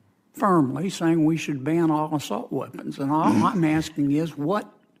firmly saying we should ban all assault weapons. And all I'm asking is,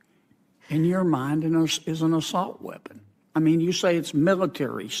 what in your mind is an assault weapon? I mean, you say it's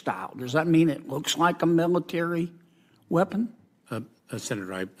military style. Does that mean it looks like a military weapon?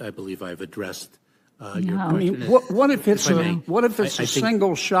 Senator, I believe I've addressed your question. I mean, what if it's a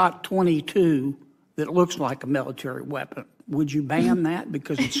single shot 22 that looks like a military weapon? Would you ban that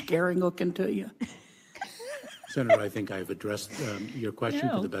because it's scary looking to you? Senator, I think I've addressed your question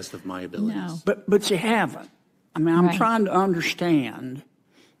to the best of my abilities. No. But you haven't. I mean, I'm trying to understand.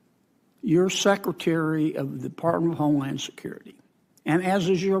 You're Secretary of the Department of Homeland Security. And as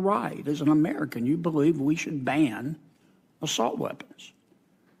is your right, as an American, you believe we should ban assault weapons.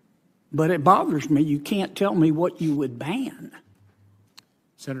 But it bothers me you can't tell me what you would ban.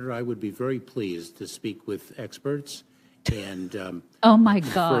 Senator, I would be very pleased to speak with experts and oh my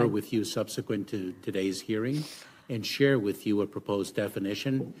confer God. with you subsequent to today's hearing and share with you a proposed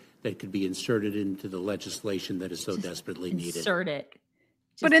definition that could be inserted into the legislation that is so desperately needed. Insert it.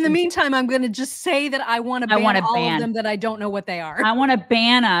 But in the meantime, I'm going to just say that I want to ban all of them that I don't know what they are. I want to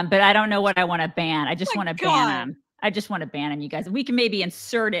ban them, but I don't know what I want to ban. I just want to ban them. I just want to ban them, you guys. We can maybe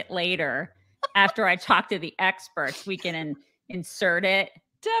insert it later after I talk to the experts. We can insert it.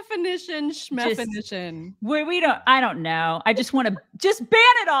 Definition, schmefinition. I don't know. I just want to just ban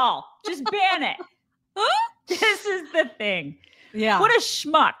it all. Just ban it. This is the thing. Yeah. What a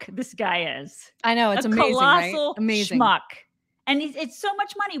schmuck this guy is. I know. It's amazing, colossal right? Amazing. schmuck. And it's so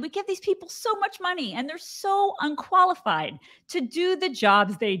much money. We give these people so much money, and they're so unqualified to do the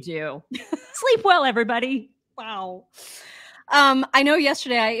jobs they do. Sleep well, everybody. Wow. I know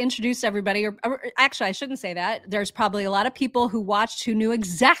yesterday I introduced everybody, or actually I shouldn't say that. There's probably a lot of people who watched who knew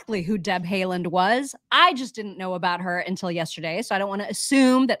exactly who Deb Haaland was. I just didn't know about her until yesterday. So I don't want to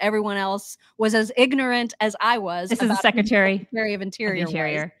assume that everyone else was as ignorant as I was. This is the Secretary of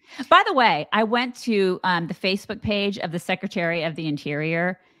Interior. By the way, I went to the Facebook page of the Secretary of the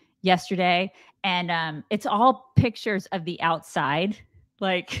Interior yesterday, and it's all pictures of the outside.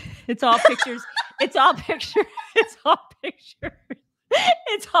 Like, it's all pictures. It's all pictures. It's all pictures.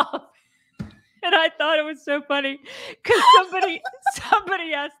 It's all. And I thought it was so funny because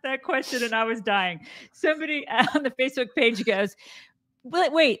somebody asked that question and I was dying. Somebody on the Facebook page goes,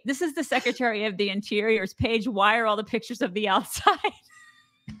 wait, this is the Secretary of the Interior's page. Why are all the pictures of the outside?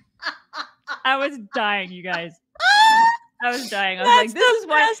 I was dying, you guys. I was dying. I was That's like, this is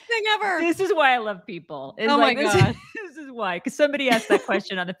why best thing ever. This is why I love people. It's oh like, my God. This is why. Because somebody asked that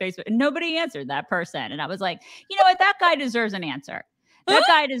question on the Facebook and nobody answered that person. And I was like, you know what? That guy deserves an answer. That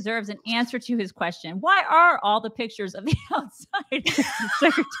guy deserves an answer to his question. Why are all the pictures of the outside of the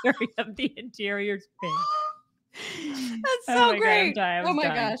Secretary of the Interior's page? That's so great. God, oh my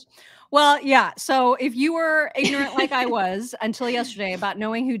gosh. Well, yeah. So if you were ignorant like I was until yesterday about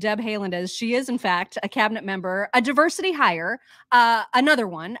knowing who Deb Haaland is, she is in fact a cabinet member, a diversity hire, another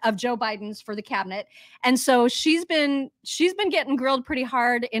one of Joe Biden's for the cabinet. And so she's been getting grilled pretty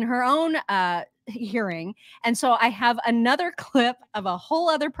hard in her own hearing. And so I have another clip of a whole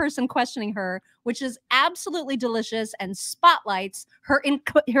other person questioning her, which is absolutely delicious and spotlights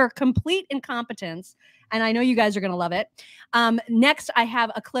her complete incompetence. And I know you guys are going to love it. Next, I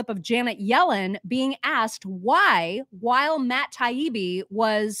have a clip of Janet Yellen being asked why, while Matt Taibbi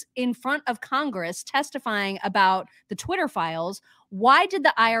was in front of Congress testifying about the Twitter files, why did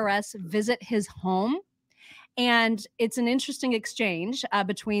the IRS visit his home? And it's an interesting exchange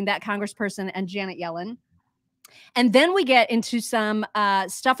between that congressperson and Janet Yellen. And then we get into some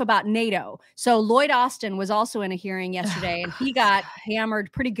stuff about NATO. So Lloyd Austin was also in a hearing yesterday, and he got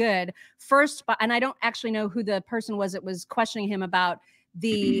hammered pretty good. First, and I don't actually know who the person was that was questioning him about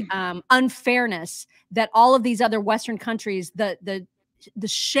the unfairness that all of these other Western countries, the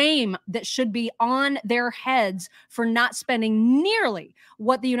shame that should be on their heads for not spending nearly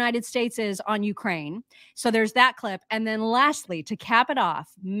what the United States is on Ukraine. So there's that clip. And then lastly, to cap it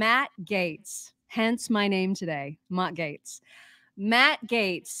off, Matt Gaetz, hence my name today, Matt Gaetz. Matt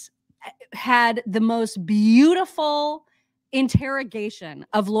Gaetz had the most beautiful interrogation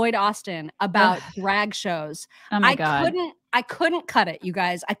of Lloyd Austin about drag shows. Oh my God. I couldn't cut it, you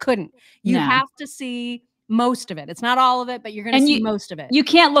guys. I couldn't. You have to see most of it. It's not all of it, but you're going to see most of it. You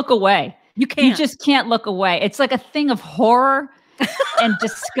can't look away. You can't. You just can't look away. It's like a thing of horror and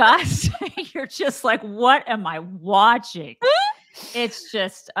disgust. You're just like, what am I watching? It's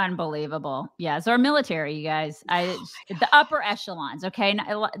just unbelievable. Yeah, it's our military, you guys. The upper echelons, okay?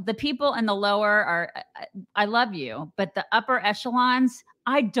 The people in the lower are, I love you, but the upper echelons,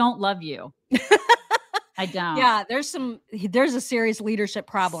 I don't love you. I don't. Yeah, there's a serious leadership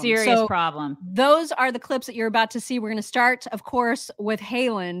problem. Serious problem. Those are the clips that you're about to see. We're going to start, of course, with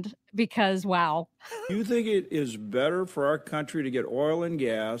Haaland because, wow. Do you think it is better for our country to get oil and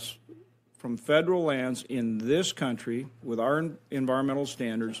gas from federal lands in this country with our environmental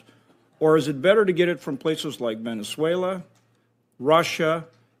standards, or is it better to get it from places like Venezuela, Russia,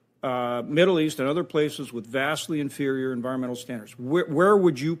 Middle East, and other places with vastly inferior environmental standards? Where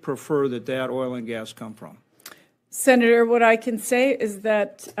would you prefer that oil and gas come from? Senator, what I can say is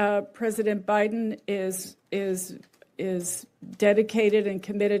that President Biden is dedicated and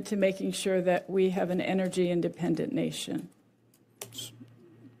committed to making sure that we have an energy independent nation.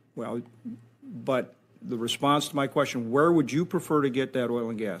 Well, but the response to my question, where would you prefer to get that oil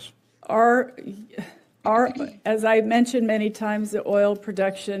and gas? Our, as I mentioned many times, the oil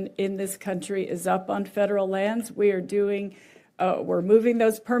production in this country is up on federal lands. We are doing, we're moving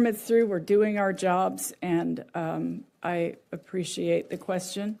those permits through. We're doing our jobs, and I appreciate the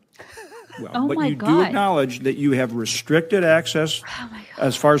question. Well, but you do acknowledge that you have restricted access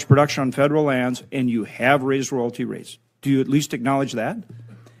as far as production on federal lands, and you have raised royalty rates. Do you at least acknowledge that?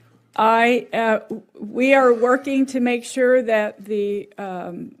 We are working to make sure that the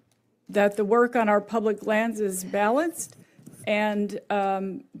work on our public lands is balanced, and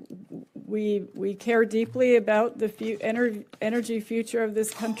we care deeply about the energy future of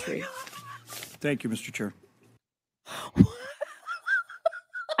this country. Thank you, Mr. Chair.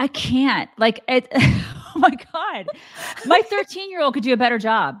 I can't. Oh my God. My 13-year-old could do a better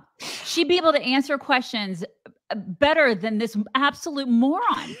job. She'd be able to answer questions better than this absolute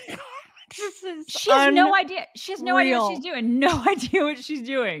moron. She has no idea. She has no idea what she's doing. No idea what she's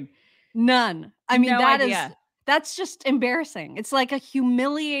doing. None. I mean, No that's just embarrassing. It's like a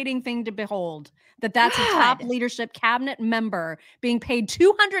humiliating thing to behold that's a top leadership cabinet member being paid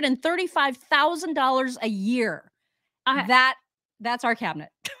 $235,000 a year. That's our cabinet.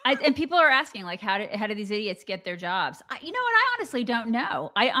 And people are asking, like, how do these idiots get their jobs? You know what? I honestly don't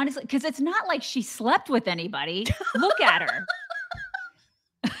know. Because it's not like she slept with anybody. Look at her.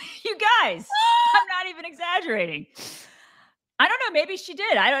 You guys, I'm not even exaggerating. I don't know. Maybe she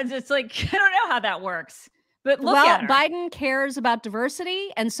did. I don't know how that works. But look at her. Biden cares about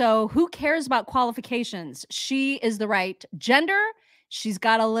diversity. And so who cares about qualifications? She is the right gender. She's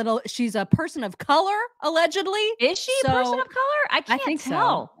a person of color, allegedly. Is she a person of color? I can't think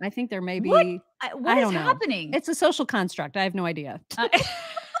tell. So. I think there may be. What I is don't know. happening? It's a social construct. I have no idea.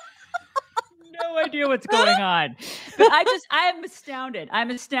 No idea what's going on. But I am astounded. I'm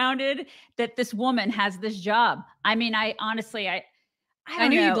astounded that this woman has this job. I mean, I honestly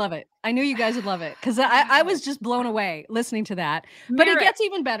knew you'd love it. I knew you guys would love it because I was just blown away listening to that. But it gets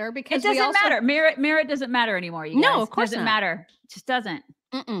even better because it doesn't matter. Merit doesn't matter anymore. You guys. No, of course it doesn't matter. It just doesn't.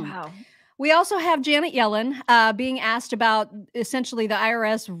 Wow. We also have Janet Yellen being asked about essentially the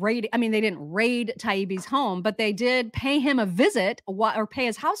IRS raid. I mean, they didn't raid Taibbi's home, but they did pay him a visit or pay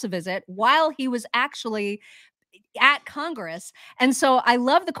his house a visit while he was actually at Congress. And so I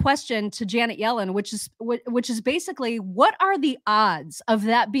love the question to Janet Yellen, which is basically, what are the odds of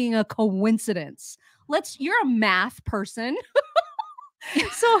that being a coincidence? You're a math person.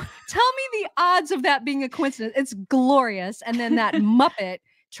 So tell me the odds of that being a coincidence. It's glorious. And then that Muppet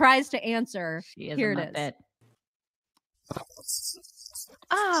tries to answer. Here it is.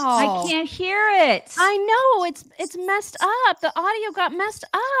 Oh, I can't hear it. I know it's messed up. The audio got messed up.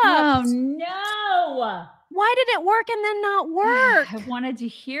 Oh no. Why did it work and then not work? I wanted to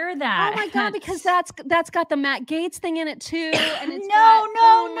hear that. Oh my God, because that's got the Matt Gaetz thing in it too. And it's no.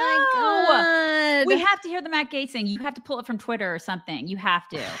 My God. We have to hear the Matt Gaetz thing. You have to pull it from Twitter or something. You have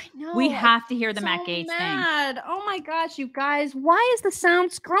to. No, we have to hear the Matt Gaetz thing. Oh my gosh, you guys. Why is the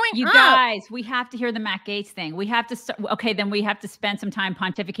sound screwing up? You guys, we have to hear the Matt Gaetz thing. We have to okay, then we have to spend some time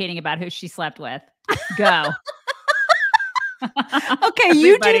pontificating about who she slept with. Go. Okay,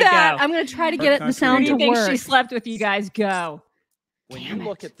 you do that. Go. I'm going to try to get the sound to work. She slept with you guys. Go. When you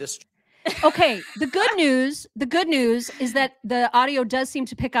look at this. Okay, the good news is that the audio does seem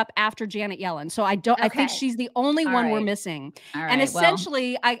to pick up after Janet Yellen. So I think she's the only one we're missing. All right, and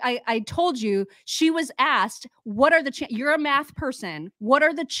essentially, I told you, she was asked, what are the you're a math person. What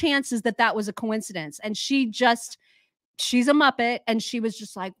are the chances that was a coincidence? And she's a Muppet, and she was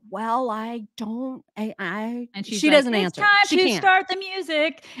just like, well, I don't, and she doesn't answer. It's time to start the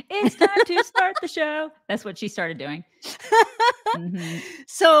music. It's time to start the show. That's what she started doing.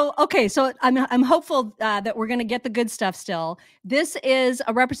 So I'm hopeful that we're going to get the good stuff still. This is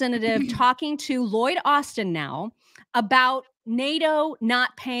a representative talking to Lloyd Austin now about NATO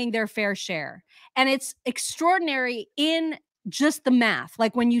not paying their fair share. And it's extraordinary in just the math.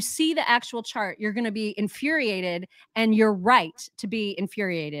 Like when you see the actual chart, you're going to be infuriated, and you're right to be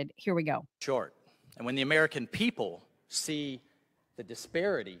infuriated. Here we go. Short. And when the American people see the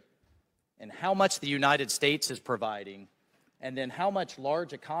disparity in how much the United States is providing, and then how much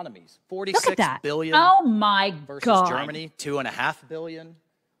large economies, 46 billion. Oh my versus God. Germany, 2.5 billion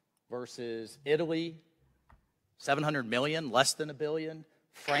versus Italy, 700 million, less than $1 billion,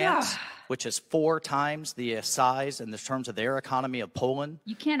 France, which is 4 times the size in the terms of their economy of Poland.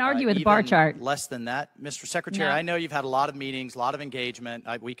 You can't argue with the bar chart. Less than that. Mr. Secretary, No. I know you've had a lot of meetings, a lot of engagement.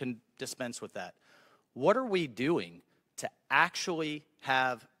 We can dispense with that. What are we doing to actually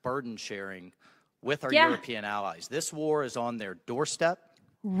have burden sharing with our European allies? This war is on their doorstep.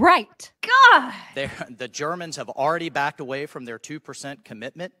 Right. God. The Germans have already backed away from their 2%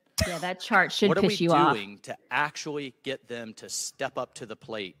 commitment. Yeah, that chart should piss you off. What are we doing to actually get them to step up to the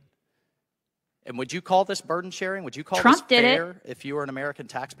plate? And would you call this burden sharing? Would you call Trump this did fair if you were an American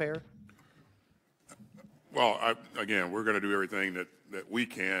taxpayer? Well, again, we're going to do everything that we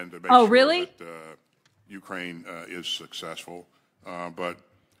can to make sure that Ukraine is successful. But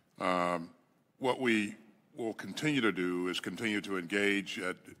what we will continue to do is continue to engage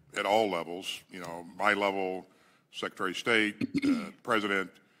at all levels, my level, Secretary of State,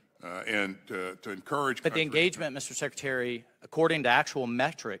 President, and to encourage. But the engagement, Mr. Secretary, according to actual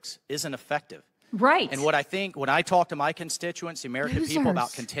metrics, isn't effective. Right. And what I think, when I talk to my constituents, the American people,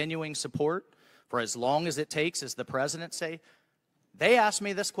 about continuing support for as long as it takes, as the president say, they ask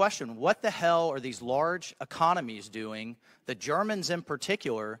me this question: what the hell are these large economies doing, the Germans in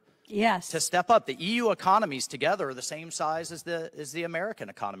particular, to step up? The EU economies together are the same size as the American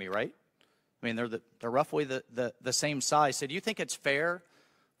economy, right? I mean, they're roughly the same size. So do you think it's fair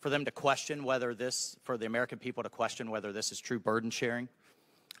for them to question whether this, for the American people to question whether this is true burden sharing?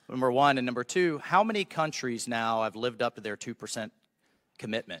 Number one. And number two, how many countries now have lived up to their 2%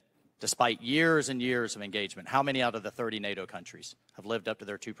 commitment, despite years and years of engagement? How many out of the 30 NATO countries have lived up to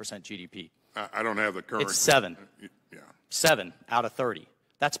their 2% GDP? I don't have the current. It's 7. Yeah. 7 out of 30.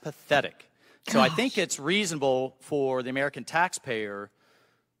 That's pathetic. So I think it's reasonable for the American taxpayer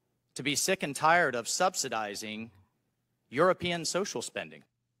to be sick and tired of subsidizing European social spending.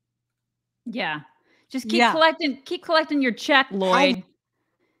 Yeah. Just keep collecting your check, Lloyd.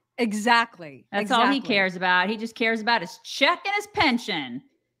 Exactly. That's all he cares about. He just cares about his check and his pension.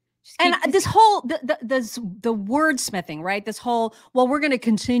 And this whole the wordsmithing, right? This whole, well, we're going to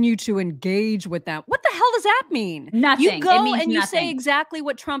continue to engage with them. What the hell does that mean? Nothing. You go means and you nothing. say exactly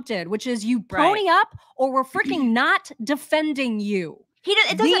what Trump did, which is you pony up or we're freaking not defending you.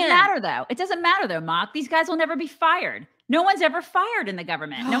 It doesn't matter, though. It doesn't matter, though, Mock. These guys will never be fired. No one's ever fired in the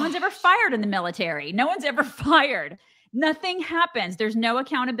government. No one's ever fired in the military. No one's ever fired. Nothing happens. There's no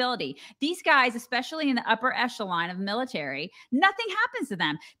accountability. These guys, especially in the upper echelon of military, nothing happens to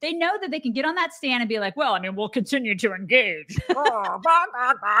them. They know that they can get on that stand and be like, well, I mean, we'll continue to engage.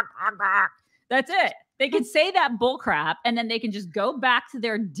 That's it. They can say that bull crap, and then they can just go back to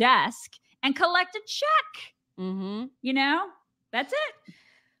their desk and collect a check. You know, that's it.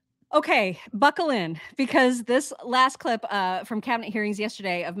 Okay, buckle in, because this last clip from cabinet hearings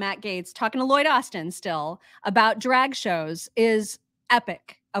yesterday of Matt Gaetz talking to Lloyd Austin still about drag shows is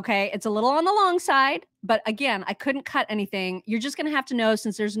epic. Okay, it's a little on the long side, but again, I couldn't cut anything. You're just going to have to know,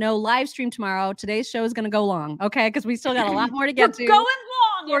 since there's no live stream tomorrow, today's show is going to go long. Okay, because we still got a lot more to get to. We're going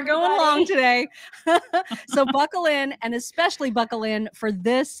long. We're going long today. So buckle in, and especially buckle in for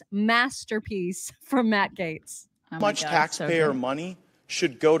this masterpiece from Matt Gaetz. How much taxpayer money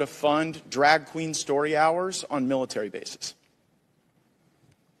should go to fund drag queen story hours on military bases?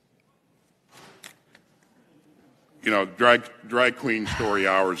 You know, drag queen story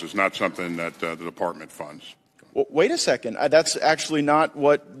hours is not something that the department funds. Well, wait a second. That's actually not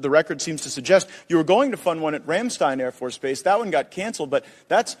what the record seems to suggest. You were going to fund one at Ramstein Air Force Base. That one got canceled, but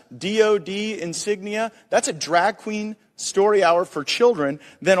that's DOD insignia. That's a drag queen story hour for children.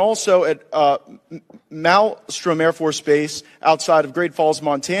 Then also at Malmstrom Air Force Base outside of Great Falls,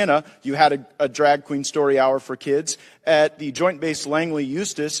 Montana, you had a drag queen story hour for kids. At the Joint Base Langley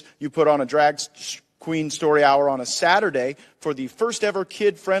Eustis, you put on a drag queen story hour on a Saturday for the first ever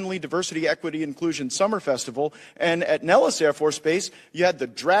kid-friendly diversity, equity, inclusion summer festival. And at Nellis Air Force Base, you had the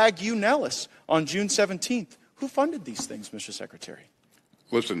Drag You Nellis on June 17th. Who funded these things, Mr. Secretary?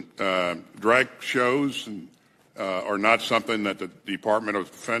 Listen, drag shows are not something that the Department of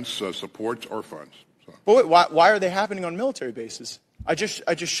Defense supports or funds. So. But wait, why are they happening on military bases? I just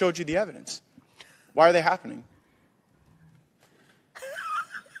showed you the evidence. Why are they happening?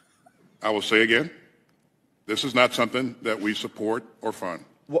 I will say again, this is not something that we support or fund.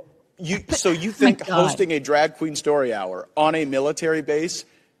 Well, so you think hosting a drag queen story hour on a military base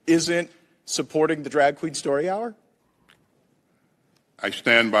isn't supporting the drag queen story hour? I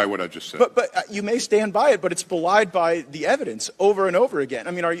stand by what I just said. But you may stand by it, but it's belied by the evidence over and over again.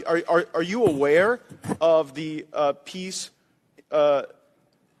 I mean, are you aware of the piece?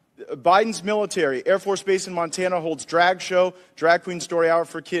 Biden's military, Air Force Base in Montana holds drag show, drag queen story hour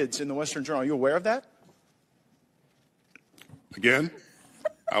for kids in the Western Journal. Are you aware of that? Again,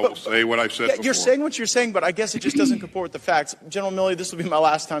 I will say what I've said before. You're saying what you're saying, but I guess it just doesn't comport with the facts. General Milley, this will be my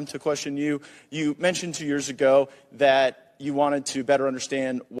last time to question you. You mentioned 2 years ago that you wanted to better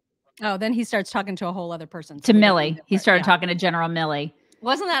understand. Oh, then he starts talking to a whole other person. To Milley. He started talking to General Milley.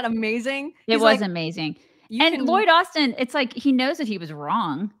 Wasn't that amazing? It was amazing. And Lloyd Austin, it's like he knows that he was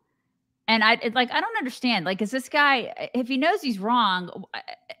wrong. And I don't understand. Like, is this guy, if he knows he's wrong,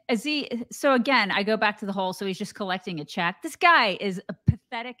 so again, I go back to the whole, so he's just collecting a check. This guy is a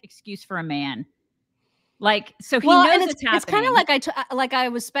pathetic excuse for a man. Like, so he knows it's happening. It's kind of like I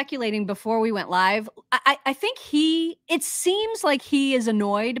was speculating before we went live. I think it seems like he is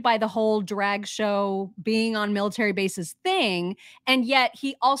annoyed by the whole drag show being on military bases thing. And yet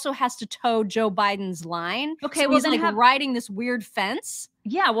he also has to toe Joe Biden's line. Okay. So well, he's then like riding this weird fence.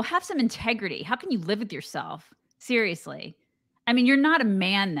 Yeah. Well, have some integrity. How can you live with yourself? Seriously. I mean, you're not a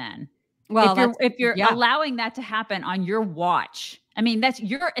man then. Well, if you're allowing that to happen on your watch, I mean,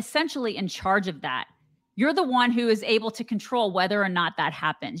 you're essentially in charge of that. You're the one who is able to control whether or not that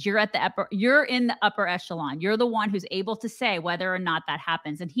happens. You're in the upper echelon. You're the one who's able to say whether or not that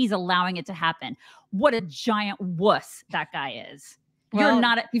happens, and he's allowing it to happen. What a giant wuss that guy is. Well, you're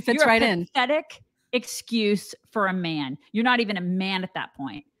not he fits right in. Pathetic excuse for a man. You're not even a man at that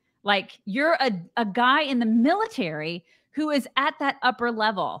point. Like, you're a guy in the military who is at that upper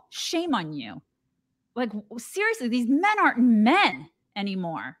level. Shame on you. Like, seriously, these men aren't men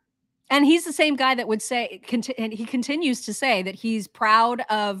anymore. And he's the same guy that would say, and he continues to say that he's proud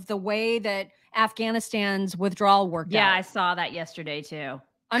of the way that Afghanistan's withdrawal worked out. Yeah, I saw that yesterday too.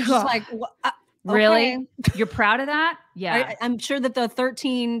 I'm just like, really? Okay. You're proud of that? Yeah. I'm sure that the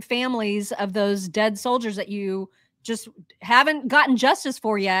 13 families of those dead soldiers that you just haven't gotten justice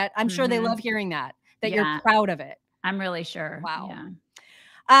for yet, I'm sure they love hearing that you're proud of it. I'm really sure. Wow. Yeah.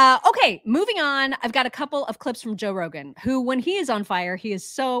 Okay, moving on. I've got a couple of clips from Joe Rogan, who, when he is on fire, he is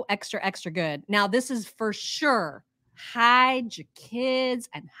so extra, extra good. Now, this is for sure. Hide your kids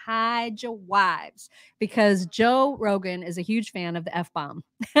and hide your wives, because Joe Rogan is a huge fan of the F-bomb,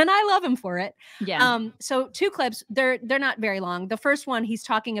 and I love him for it. Yeah. So 2 clips. They're not very long. The first one, he's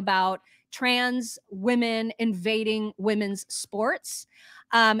talking about trans women invading women's sports.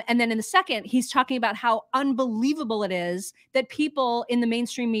 And then in the second, he's talking about how unbelievable it is that people in the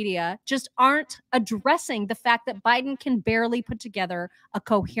mainstream media just aren't addressing the fact that Biden can barely put together a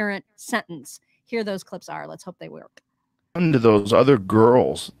coherent sentence. Here those clips are. Let's hope they work. To those other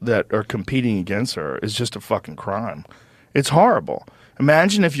girls that are competing against her is just a fucking crime. It's horrible.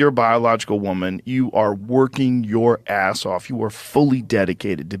 Imagine if you're a biological woman, you are working your ass off. You are fully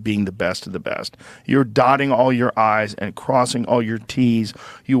dedicated to being the best of the best. You're dotting all your I's and crossing all your T's.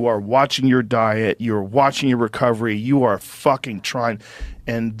 You are watching your diet. You're watching your recovery. You are fucking trying.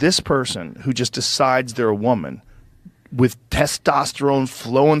 And this person who just decides they're a woman with testosterone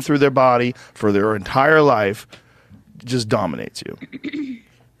flowing through their body for their entire life just dominates you.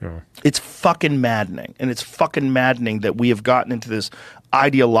 Yeah. It's fucking maddening. And it's fucking maddening that we have gotten into this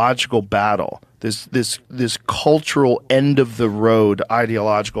ideological battle, this cultural end of the road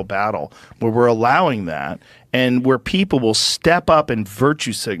ideological battle where we're allowing that, and where people will step up and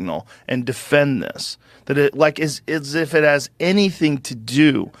virtue signal and defend this. That it like is as if it has anything to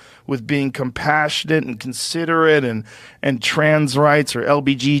do with being compassionate and considerate and trans rights or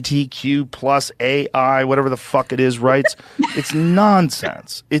LGBTQ plus AI, whatever the fuck it is, rights. It's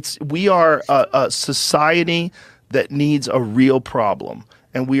nonsense. We are a society that needs a real problem,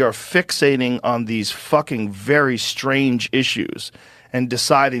 and we are fixating on these fucking very strange issues and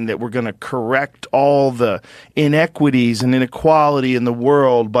deciding that we're going to correct all the inequities and inequality in the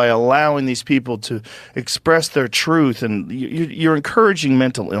world by allowing these people to express their truth. And you're encouraging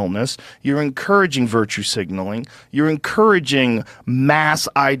mental illness. You're encouraging virtue signaling. You're encouraging mass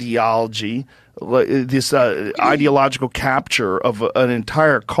ideology, this ideological capture of an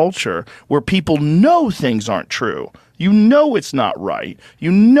entire culture where people know things aren't true. You know it's not right.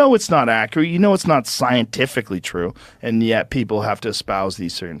 You know it's not accurate. You know it's not scientifically true. And yet people have to espouse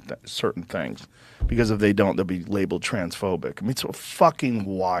these certain things, because if they don't, they'll be labeled transphobic. I mean, it's so fucking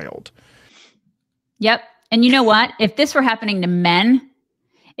wild. Yep. And you know what? If this were happening to men,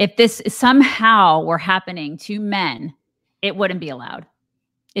 if this somehow were happening to men, it wouldn't be allowed.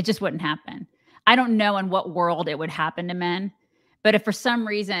 It just wouldn't happen. I don't know in what world it would happen to men, but if for some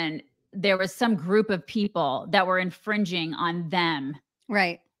reason there was some group of people that were infringing on them,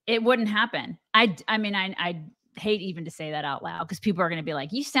 right, it wouldn't happen. I mean, I hate even to say that out loud, because people are going to be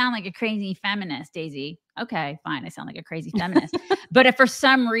like, you sound like a crazy feminist, Daisy. Okay, fine. I sound like a crazy feminist. But if for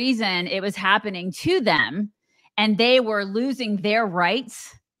some reason it was happening to them and they were losing their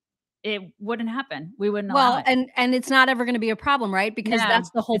rights, it wouldn't happen. We wouldn't allow it. And it's not ever going to be a problem, right? Because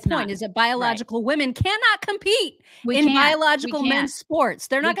that's the whole point, is that biological women cannot compete in biological men's sports.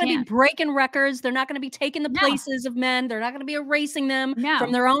 They're not going to be breaking records. They're not going to be taking the places of men. They're not going to be erasing them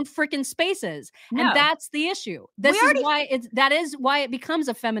from their own freaking spaces. And that's the issue. That is why it becomes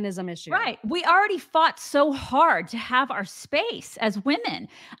a feminism issue. Right. We already fought so hard to have our space as women.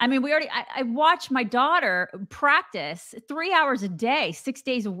 I mean, I watch my daughter practice 3 hours a day, 6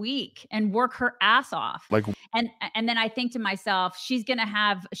 days a week, and work her ass off. And then I think to myself, she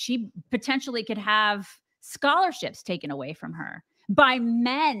potentially could have scholarships taken away from her by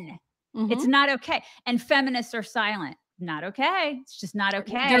men. It's not okay. And feminists are silent. Not okay. It's just not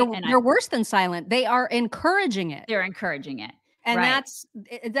okay. They're worse than silent. They are encouraging it. They're encouraging it. And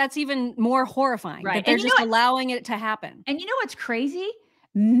that's even more horrifying. Right. That they're just allowing it to happen. And you know what's crazy?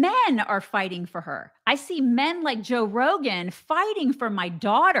 Men are fighting for her. I see men like Joe Rogan fighting for my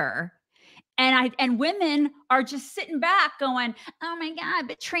daughter. And women are just sitting back going, oh my God,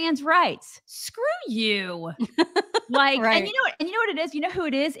 but trans rights, screw you. And you know what it is? You know who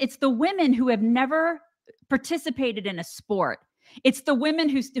it is? It's the women who have never participated in a sport. It's the women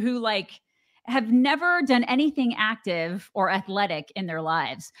who like have never done anything active or athletic in their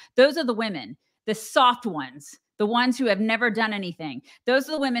lives. Those are the women, the soft ones, the ones who have never done anything. Those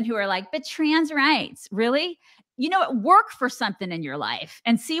are the women who are like, but trans rights, really? You know what? Work for something in your life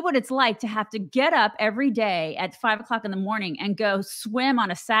and see what it's like to have to get up every day at 5 o'clock in the morning and go swim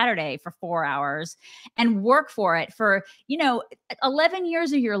on a Saturday for 4 hours and work for it for, 11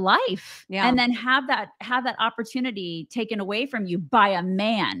 years of your life. And then have that opportunity taken away from you by a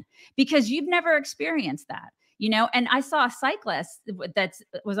man because you've never experienced that, and I saw a cyclist that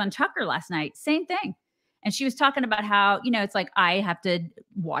was on Tucker last night, same thing. And she was talking about how, it's like, I have to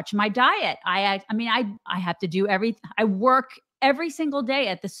watch my diet. I have to do I work every single day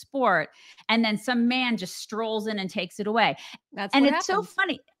at the sport. And then some man just strolls in and takes it away. So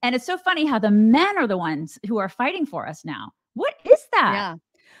funny. And it's so funny how the men are the ones who are fighting for us now. What is that? Yeah.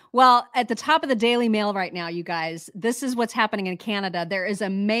 Well, at the top of the Daily Mail right now, you guys, this is what's happening in Canada. There is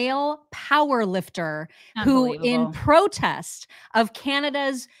a male power lifter who, in protest of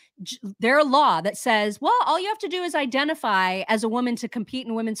Canada's their law that says, well, all you have to do is identify as a woman to compete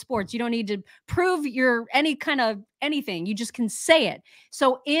in women's sports. You don't need to prove you're any kind of anything. You just can say it.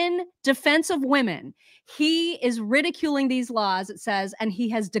 So in defense of women, he is ridiculing these laws, it says, and he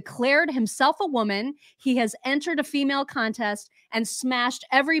has declared himself a woman. He has entered a female contest and smashed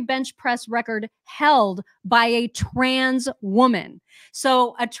every bench press record held by a trans woman.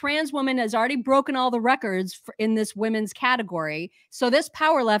 So a trans woman has already broken all the records in this women's category. So this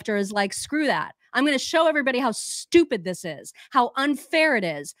power lifter is like, screw that. I'm going to show everybody how stupid this is, how unfair it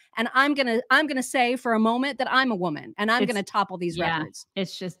is. And I'm going to say for a moment that I'm a woman and I'm going to topple these records.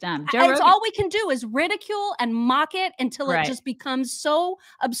 It's just dumb. It's all we can do is ridicule and mock it until it just becomes so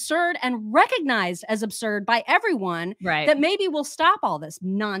absurd and recognized as absurd by everyone that maybe we'll stop all this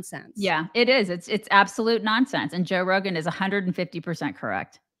nonsense. Yeah, it is. It's absolute nonsense. And Joe Rogan is 150%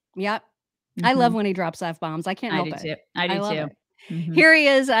 correct. Yep. I love when he drops F-bombs. I can't help it. Too. I do too. Here he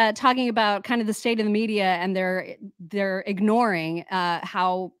is talking about kind of the state of the media, and they're ignoring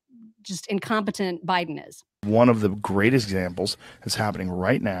how just incompetent Biden is. One of the greatest examples that's happening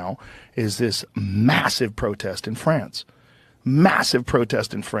right now is this massive protest in France. Massive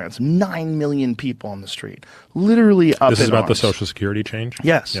protest in France. 9 million people on the street. Literally up in arms. This is about the Social Security change?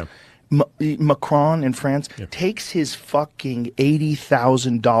 Yes. Yeah. Macron in France takes his fucking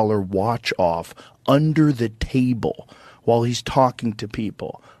 $80,000 watch off under the table while he's talking to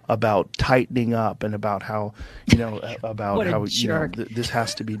people about tightening up and about how, about how this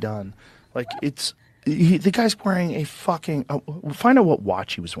has to be done. Like the guy's wearing a fucking. Find out what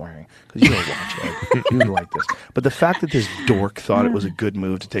watch he was wearing because you don't watch it. You don't like this. But the fact that this dork thought it was a good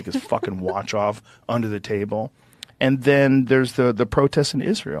move to take his fucking watch off under the table, and then there's the protests in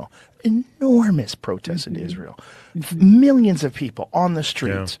Israel. Enormous protests in Israel. Millions of people on the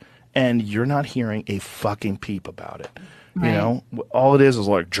streets. Yeah. And you're not hearing a fucking peep about it. Right. All it is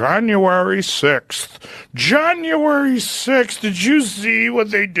like January 6th. January 6th. Did you see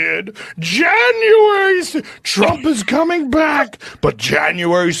what they did? January 6th. Trump is coming back, but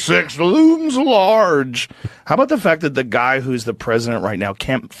January 6th looms large. How about the fact that the guy who's the president right now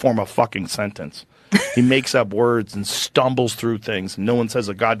can't form a fucking sentence? He makes up words and stumbles through things, and no one says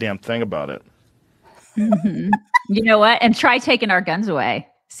a goddamn thing about it. You know what? And try taking our guns away.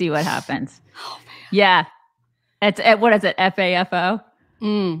 See what happens. Oh, man. Yeah. It's what is it? FAFO?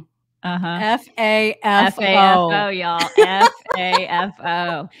 FAFO. FAFO, y'all.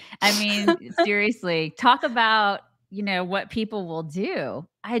 FAFO. I mean, seriously, talk about you know, what people will do.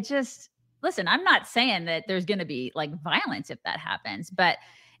 I just, listen, I'm not saying that there's going to be like violence if that happens, but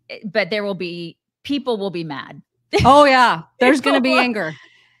there will be, people will be mad. Oh yeah. There's going to be anger.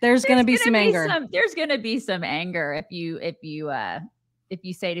 There's going to be some anger. There's going to be some anger if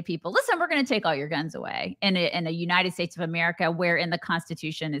you say to people, listen, we're going to take all your guns away in a United States of America, where in the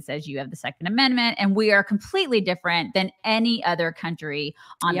Constitution it says you have the Second Amendment, and we are completely different than any other country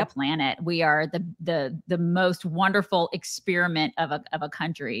on the planet. We are the most wonderful experiment of a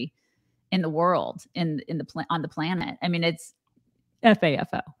country in the world, on the planet. I mean, it's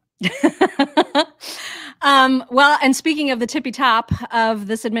FAFO. Well, and speaking of the tippy top of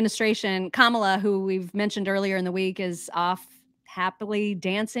this administration, Kamala, who we've mentioned earlier in the week, is off happily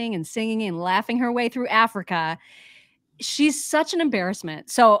dancing and singing and laughing her way through Africa. She's such an embarrassment.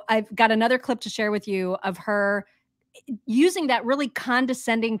 So I've got another clip to share with you of her using that really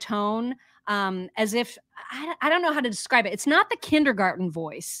condescending tone, as if, I don't know how to describe it. It's not the kindergarten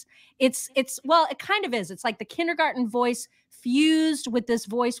voice. Well, it kind of is. It's like the kindergarten voice fused with this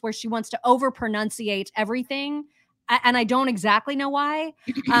voice where she wants to over pronunciate everything. And I don't exactly know why.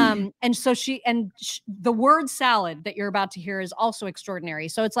 And so the word salad that you're about to hear is also extraordinary.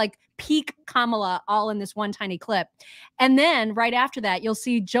 So it's like peak Kamala all in this one tiny clip. And then right after that, you'll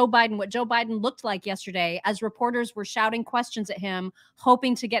see Joe Biden, what Joe Biden looked like yesterday as reporters were shouting questions at him,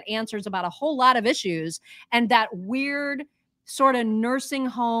 hoping to get answers about a whole lot of issues. And that weird sort of nursing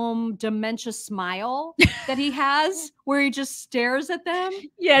home dementia smile that he has where he just stares at them.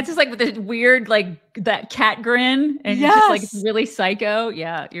 Yeah, it's just like with the weird, like that cat grin, and you're just like, it's really psycho.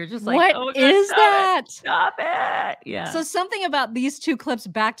 Yeah, you're just like, what is that? Stop it. Yeah. So something about these two clips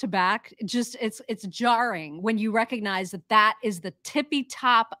back to back, just it's jarring when you recognize that is the tippy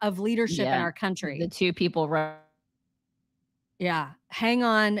top of leadership in our country. The two people. Yeah, hang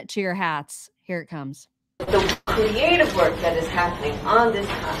on to your hats. Here it comes. The creative work that is happening on this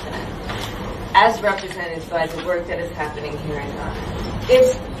continent, as represented by the work that is happening here in Ghana,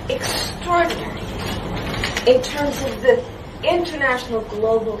 is extraordinary in terms of the international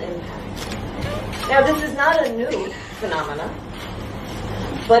global impact. Now, this is not a new phenomenon,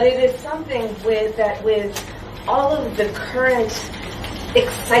 but it is something with all of the current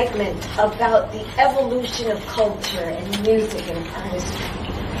excitement about the evolution of culture and music and artistry,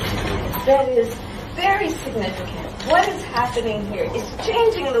 that is very significant. What is happening here is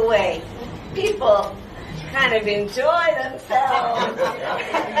changing the way people kind of enjoy themselves.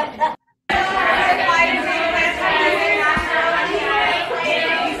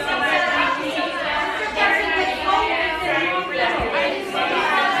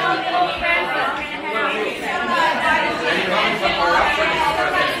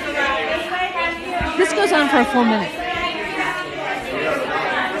 This goes on for a full minute.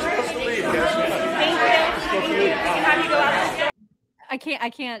 I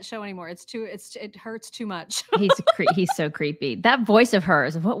can't show anymore. It hurts too much. He's so creepy. That voice of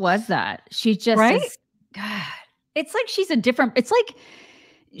hers, what was that? She just is, God, it's like she's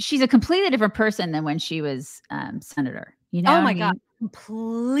a completely different person than when she was senator. You know? Oh my God.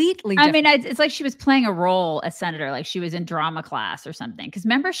 Completely different. I mean, it's like she was playing a role as senator, like she was in drama class or something. Because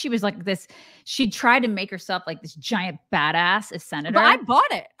remember, she was like this, she tried to make herself like this giant badass as senator. But I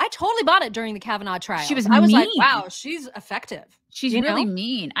bought it. I totally bought it during the Kavanaugh trial. I was like, wow, she's effective. She's really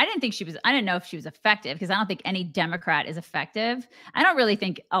mean. I didn't know if she was effective, because I don't think any Democrat is effective. I don't really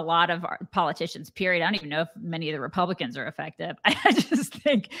think a lot of our politicians, period. I don't even know if many of the Republicans are effective. I just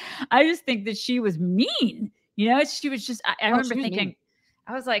think that she was mean. You know, she was just, I remember thinking, mean.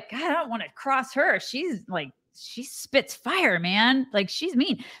 I was like, God, I don't want to cross her. She's like, she spits fire, man. Like, she's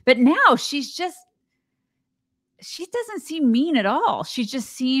mean. But now she doesn't seem mean at all. She just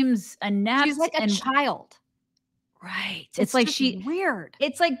seems inept. She's like a child. Right. It's like weird.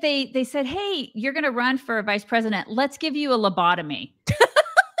 It's like they said, hey, you're going to run for vice president. Let's give you a lobotomy.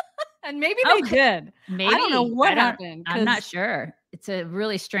 And maybe they did. Maybe. I don't know what happened. I'm not sure. It's a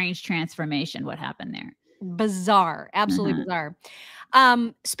really strange transformation. What happened there? Bizarre. Absolutely bizarre.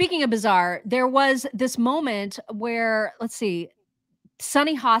 Speaking of bizarre, there was this moment where, let's see,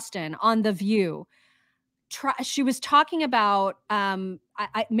 Sunny Hostin on The View, she was talking about,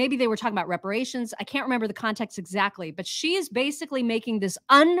 maybe they were talking about reparations. I can't remember the context exactly, but she is basically making this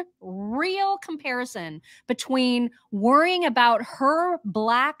unreal comparison between worrying about her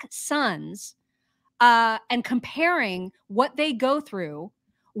Black sons and comparing what they go through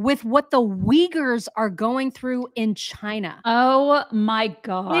with what the Uyghurs are going through in China. Oh my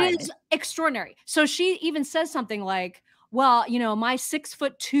God. It is extraordinary. So she even says something like, well, you know, my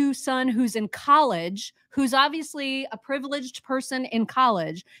 6'2" son who's in college, who's obviously a privileged person in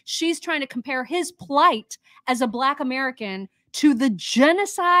college. She's trying to compare his plight as a Black American to the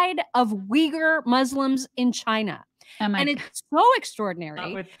genocide of Uyghur Muslims in China. And it's so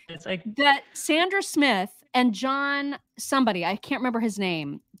extraordinary that Sandra Smith and John somebody, I can't remember his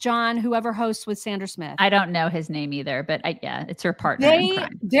name, John, whoever hosts with Sandra Smith. I don't know his name either, but yeah, it's her partner in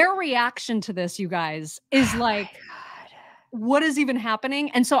crime. Their reaction to this, you guys, is like, what is even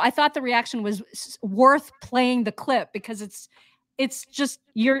happening? And so I thought the reaction was worth playing the clip because it's just,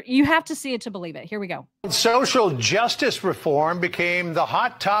 you have to see it to believe it. Here we go. Social justice reform became the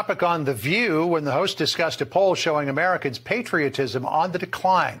hot topic on The View when the host discussed a poll showing Americans' patriotism on the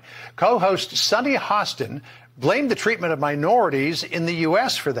decline. Co-host Sunny Hostin blamed the treatment of minorities in the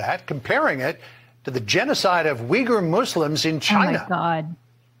U.S. for that, comparing it to the genocide of Uyghur Muslims in China. Oh, my God.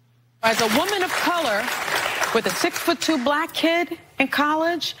 As a woman of color with a 6'2" Black kid in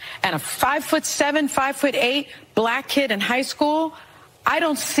college and a 5'7", 5'8" Black kid in high school, I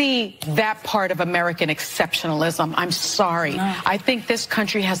don't see that part of American exceptionalism. I'm sorry. No. I think this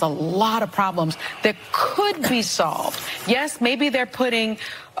country has a lot of problems that could be solved. Yes, maybe they're putting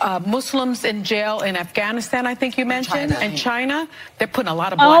Muslims in jail in Afghanistan, I think you mentioned, and China. They're putting a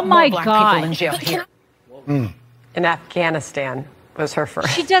lot of more Black people in jail here. In Afghanistan was her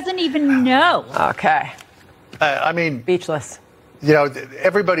first. She doesn't even know. Okay. I mean, speechless. You know,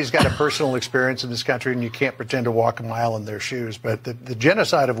 everybody's got a personal experience in this country, and you can't pretend to walk a mile in their shoes. But the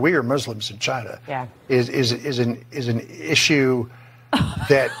genocide of Uyghur Muslims in China is an issue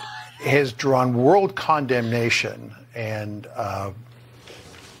that has drawn world condemnation, and I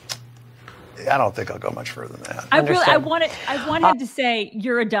don't think I'll go much further than that. I wanted to say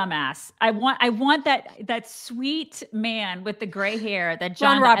you're a dumbass. I want that sweet man with the gray hair, that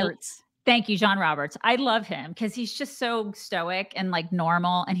John Roberts. Thank you, John Roberts. I love him because he's just so stoic and like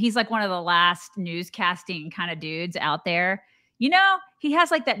normal. And he's like one of the last newscasting kind of dudes out there. You know, he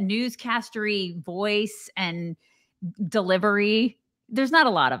has like that newscastery voice and delivery. There's not a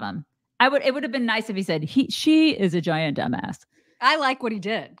lot of them. It would have been nice if he said, she is a giant dumbass. I like what he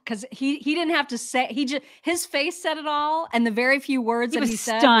did because he didn't have to say, his face said it all. And the very few words that he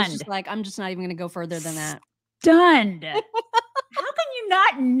said was just like, I'm just not even going to go further than that. Stunned. How can you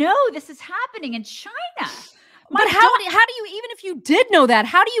not know this is happening in China? But how do you, even if you did know that,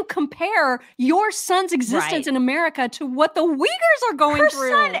 how do you compare your son's existence in America to what the Uyghurs are going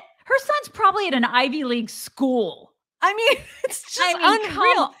through? Her son's probably at an Ivy League school. I mean, it's just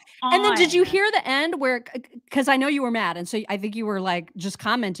unreal. And then did you hear the end where, because I know you were mad, and so I think you were like just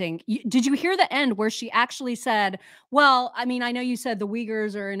commenting. Did you hear the end where she actually said, well, I mean, I know you said the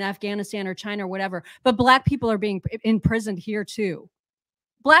Uyghurs are in Afghanistan or China or whatever, but Black people are being imprisoned here too.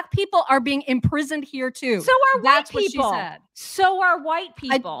 Black people are being imprisoned here too. So are white people. What she said. So are white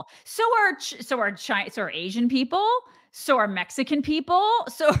people. So are Asian people. So are Mexican people.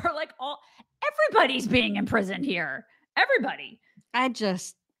 So are everybody's being imprisoned here. Everybody.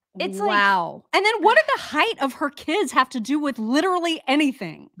 It's wow. And then what did the height of her kids have to do with literally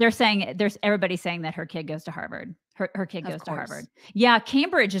anything? Everybody's saying that her kid goes to Harvard. Her kid goes to Harvard. Yeah.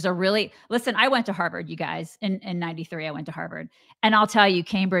 Cambridge is listen, I went to Harvard, you guys, in 93, I went to Harvard. And I'll tell you,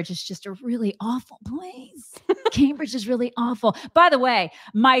 Cambridge is just a really awful place. Cambridge is really awful. By the way,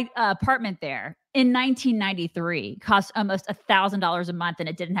 my apartment there in 1993 cost almost $1,000 a month and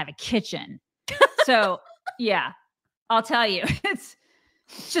it didn't have a kitchen. So yeah, I'll tell you, it's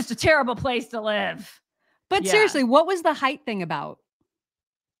just a terrible place to live. But seriously, what was the height thing about?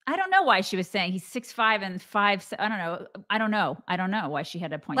 I don't know why she was saying he's 6'5" and 5'7". I don't know why she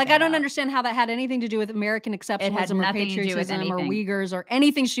had to point that I don't out. understand how that had anything to do with American exceptionalism or patriotism or Uyghurs or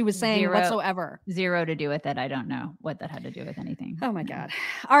anything she was saying whatsoever. Zero to do with it. I don't know what that had to do with anything. Oh my God.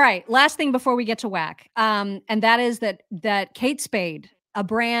 All right. Last thing before we get to whack. And that is that Kate Spade, a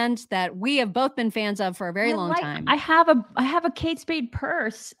brand that we have both been fans of for a very long time. I have a Kate Spade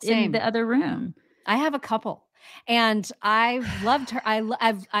purse in the other room. I have a couple. And I've loved her.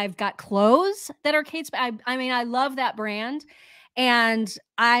 I've got clothes that are Kate Spade. I mean, I love that brand. And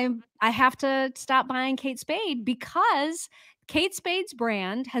I have to stop buying Kate Spade because Kate Spade's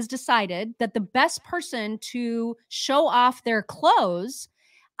brand has decided that the best person to show off their clothes,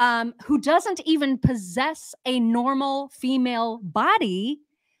 who doesn't even possess a normal female body,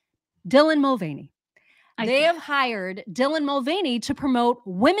 Dylan Mulvaney. They have hired Dylan Mulvaney to promote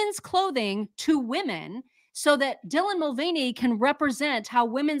women's clothing to women so that Dylan Mulvaney can represent how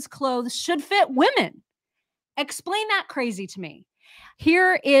women's clothes should fit women. Explain that crazy to me.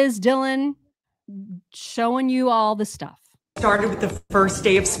 Here is Dylan showing you all the stuff. Started with the first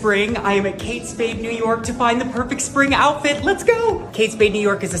day of spring. I am at Kate Spade, New York to find the perfect spring outfit. Let's go! Kate Spade, New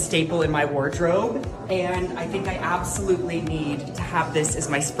York is a staple in my wardrobe, and I think I absolutely need to have this as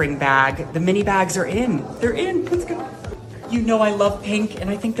my spring bag. The mini bags are in. They're in. Let's go. You know I love pink, and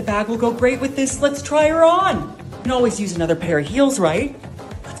I think the bag will go great with this. Let's try her on. You can always use another pair of heels, right?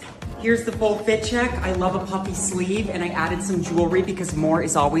 Here's the full fit check. I love a puffy sleeve, and I added some jewelry because more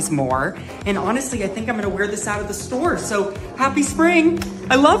is always more. And honestly, I think I'm gonna wear this out of the store. So happy spring.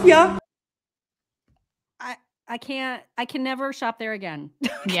 I love ya. I can never shop there again.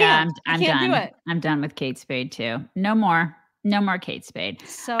 Yeah, I'm can't done. do it. I'm done with Kate Spade too. No more Kate Spade.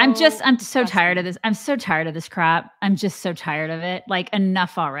 So I'm so tired of this. I'm so tired of this crap. I'm just so tired of it. Like,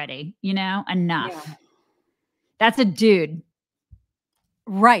 enough already, enough. Yeah. That's a dude.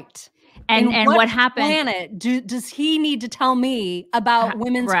 Right. And what happened? Planet does he need to tell me about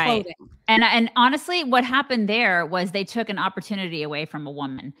women's clothing? And honestly, what happened there was they took an opportunity away from a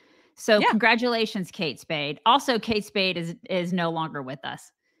woman. So congratulations, Kate Spade. Also, Kate Spade is no longer with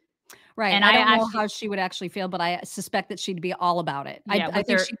us. Right. And I don't know how she would actually feel, but I suspect that she'd be all about it. Yeah, I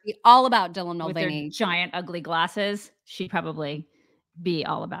think she'd be all about Dylan with her Mulvaney. giant ugly glasses. She'd probably be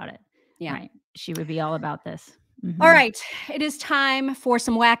all about it. Yeah. Right. She would be all about this. Mm-hmm. All right. It is time for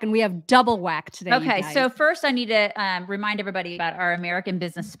some whack, and we have double whack today. Okay. So first I need to remind everybody about our American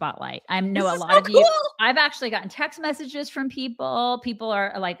Business Spotlight. I know a lot of you, I've actually gotten text messages from people. People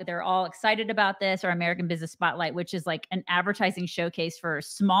are like, they're all excited about this, our American Business Spotlight, which is like an advertising showcase for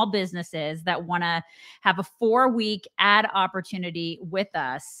small businesses that want to have a 4-week ad opportunity with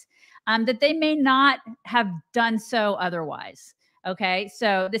us that they may not have done so otherwise. Okay.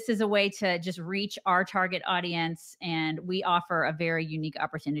 So this is a way to just reach our target audience. And we offer a very unique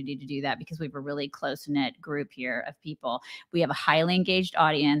opportunity to do that because we have a really close-knit group here of people. We have a highly engaged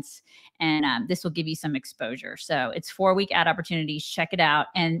audience, and this will give you some exposure. So it's 4-week ad opportunities. Check it out.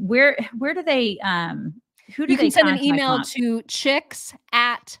 And where do they, who do you they can send an contact email on? to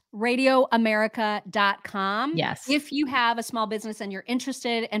chicks@radioamerica.com. Yes. If you have a small business and you're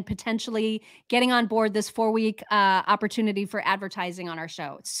interested in potentially getting on board this 4-week opportunity for advertising on our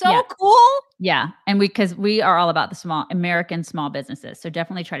show. It's so cool. Yeah. And because we are all about the American small businesses. So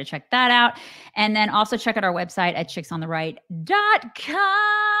definitely try to check that out. And then also check out our website at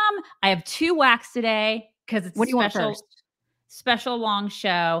chicksontheright.com. I have 2 whacks today because it's what do you want first? Special long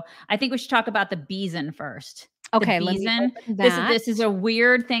show. I think we should talk about the Beeson first. Okay, the let me Beeson. open that. This is a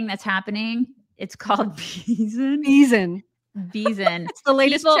weird thing that's happening. It's called Beeson. Beeson. It's the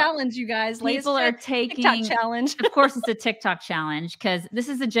latest challenge, you guys. People are taking TikTok challenge. Of course, it's a TikTok challenge because this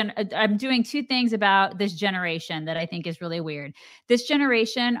is I'm doing 2 things about this generation that I think is really weird. This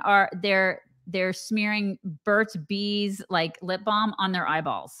generation they're smearing Burt's Bees like lip balm on their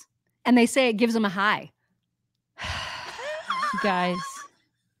eyeballs, and they say it gives them a high. You guys,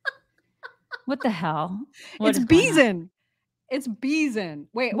 what the hell? It's Beeson. It's Beeson.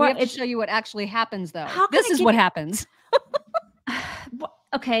 Wait, we have to show you what actually happens, though. This is what happens.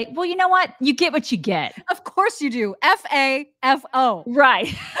 Okay. Well, you know what? You get what you get. Of course you do. FAFO.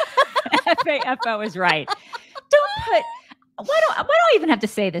 Right. FAFO is right. Why do I even have to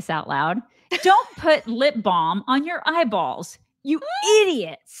say this out loud? Don't put lip balm on your eyeballs, you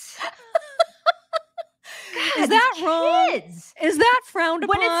idiots. God, is that wrong? Kids. Is that frowned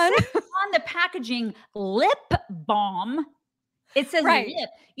upon? When it says on the packaging lip balm, it says lip.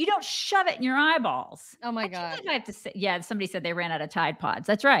 You don't shove it in your eyeballs. Oh my God. I have to say, yeah, somebody said they ran out of Tide Pods.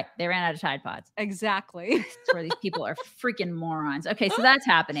 That's right. They ran out of Tide Pods. Exactly. That's where these people are freaking morons. Okay, so that's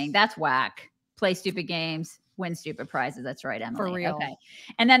happening. That's whack. Play stupid games, win stupid prizes. That's right, Emily. For real. Okay.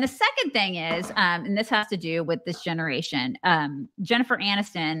 And then the second thing is, and this has to do with this generation, Jennifer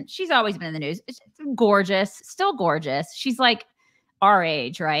Aniston, she's always been in the news. She's gorgeous, still gorgeous. She's like our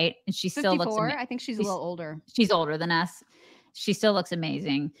age, right? And she still looks amazing. I think she's a little older. She's older than us. She still looks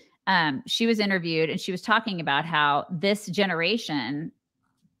amazing. She was interviewed and she was talking about how this generation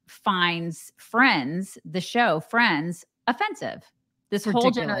finds Friends, the show Friends, offensive. This whole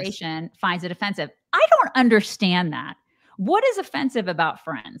generation finds it offensive. I don't understand that. What is offensive about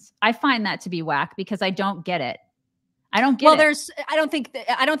Friends? I find that to be whack because I don't get it. I don't get it. I don't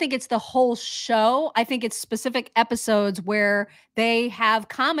think it's the whole show. I think it's specific episodes where they have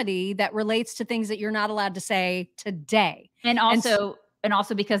comedy that relates to things that you're not allowed to say today. And also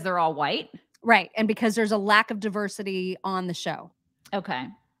because they're all white. Right. And because there's a lack of diversity on the show. Okay.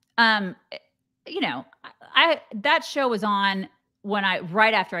 That show was on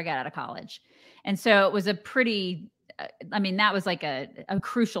right after I got out of college. And so it was a pretty I mean, that was like a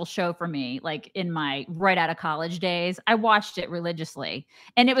crucial show for me, like in my right out of college days. I watched it religiously.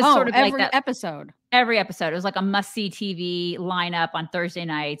 And it was sort of like that episode. Every episode. It was like a must-see TV lineup on Thursday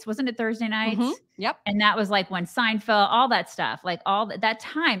nights. Wasn't it Thursday nights? Yep. And that was like when Seinfeld, all that stuff, like all that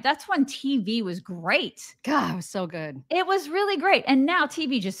time. That's when TV was great. God, it was so good. It was really great. And now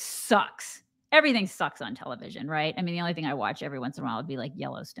TV just sucks. Everything sucks on television, right? I mean, the only thing I watch every once in a while would be like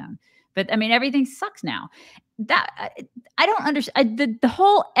Yellowstone. But I mean, everything sucks now. That I don't understand. The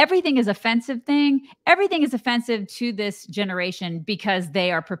whole everything is offensive thing. Everything is offensive to this generation because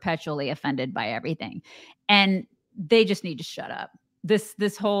they are perpetually offended by everything. And they just need to shut up.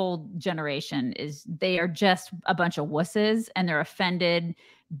 This whole generation they are just a bunch of wusses, and they're offended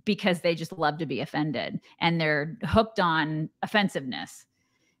because they just love to be offended, and they're hooked on offensiveness.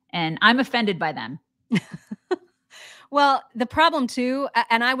 And I'm offended by them. Well, the problem too,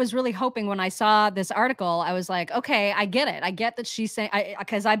 and I was really hoping when I saw this article, I was like, okay, I get it. I get that she's saying,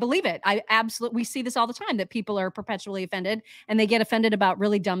 because I believe it. We see this all the time, that people are perpetually offended and they get offended about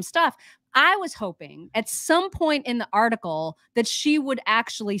really dumb stuff. I was hoping at some point in the article that she would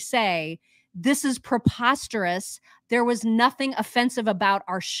actually say, this is preposterous. There was nothing offensive about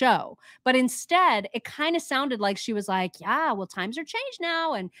our show. But instead, it kind of sounded like she was like, yeah, well, times are changed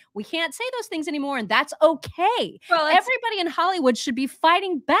now and we can't say those things anymore. And that's okay. Well, everybody in Hollywood should be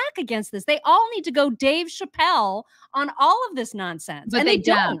fighting back against this. They all need to go Dave Chappelle on all of this nonsense. But and they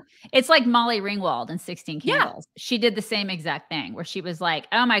don't. It's like Molly Ringwald in 16 Candles. Yeah. She did the same exact thing where she was like,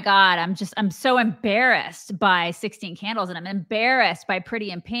 oh my God, I'm so embarrassed by 16 Candles, and I'm embarrassed by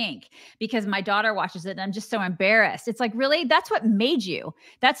Pretty in Pink because my daughter watches it and I'm just so embarrassed. It's like, really? That's what made you.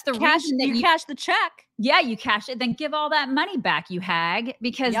 That's the reason that you cash the check. Yeah, you cash it, then give all that money back, you hag,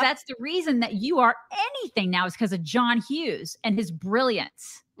 because that's the reason that you are anything now is because of John Hughes and his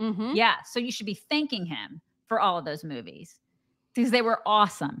brilliance. Yeah, so you should be thanking him for all of those movies because they were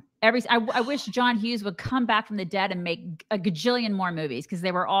awesome. I wish John Hughes would come back from the dead and make a gajillion more movies because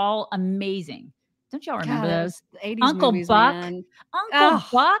they were all amazing. Don't y'all remember those? 80s Uncle movies, Buck. Man. Uncle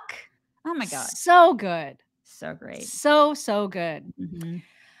Buck. Oh my God. So good. So great. So good.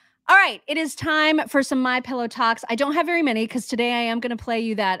 All right. It is time for some My Pillow talks. I don't have very many because today I am going to play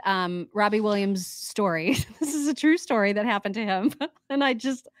you that Robbie Williams story. This is a true story that happened to him. And I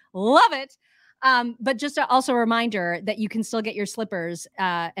just love it. But just also a reminder that you can still get your slippers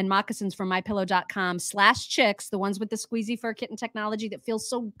and moccasins from mypillow.com/chicks, the ones with the squeezy fur kitten technology that feels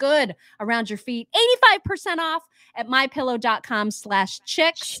so good around your feet. 85% off at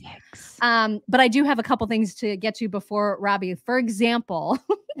mypillow.com/chicks. But I do have a couple things to get to before Robbie. For example,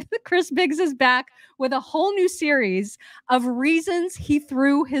 Chris Biggs is back with a whole new series of reasons he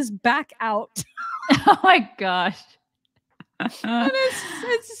threw his back out. Oh my gosh.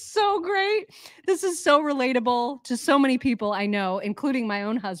 It's so great. This is so relatable to so many people I know, including my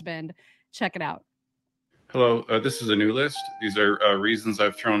own husband. Check it out. Hello, this is a new list. These are reasons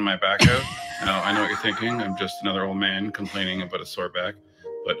I've thrown my back out. Now, I know what you're thinking. I'm just another old man complaining about a sore back.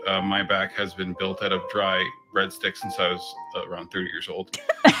 But my back has been built out of dry breadsticks since I was around 30 years old.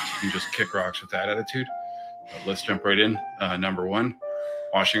 You can just kick rocks with that attitude. Let's jump right in. Number one,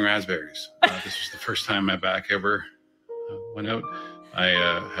 washing raspberries. This was the first time my back ever went out. I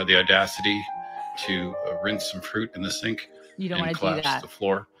had the audacity to rinse some fruit in the sink. You don't want to do collapse that. The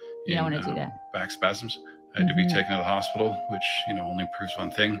floor. You don't want to do that. Back spasms. I had to be taken to the hospital, which only proves one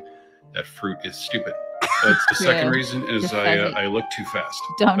thing: that fruit is stupid. But the second reason is I look too fast.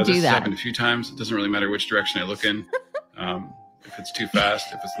 Don't do this that. Has happened a few times. It doesn't really matter which direction I look in. If it's too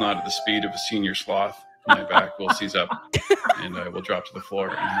fast, if it's not at the speed of a senior sloth, my back will seize up and I will drop to the floor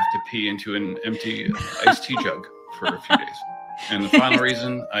and have to pee into an empty iced tea jug for a few days. And the final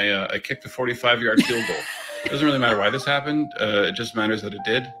reason, I kicked a 45-yard field goal. It doesn't really matter why this happened. It just matters that it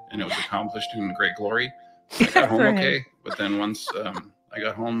did, and it was accomplished in great glory. I got home okay, but then once I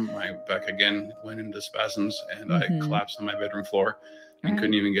got home, my back again went into spasms, and I collapsed on my bedroom floor and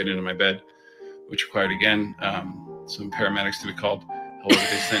couldn't even get into my bed, which required, again, some paramedics to be called. However,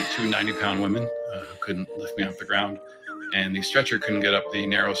 they sent two 90-pound women who couldn't lift me off the ground, and the stretcher couldn't get up the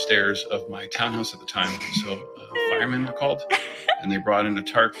narrow stairs of my townhouse at the time. So firemen were called, and they brought in a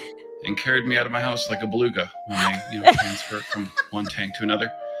tarp and carried me out of my house like a beluga when I transferred from one tank to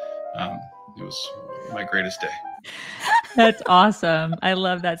another. It was my greatest day. That's awesome. I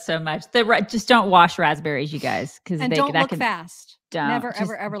love that so much. Just don't wash raspberries, you guys, because don't look fast. Don't. Never,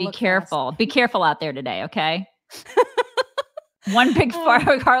 ever, ever be look careful. fast. Be careful out there today, okay? One big fart.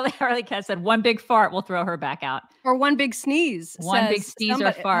 Harley Cat said, one big fart will throw her back out. Or one big sneeze. One big sneeze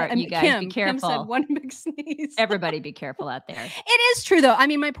or fart. You guys be careful. Kim said one big sneeze. Everybody be careful out there. It is true though. I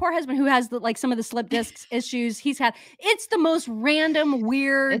mean, my poor husband who has some of the slip disc issues it's the most random,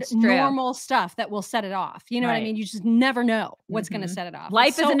 weird, normal stuff that will set it off. You know what I mean? You just never know what's going to set it off.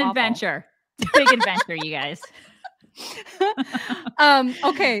 Life is an adventure. It's a big adventure, you guys.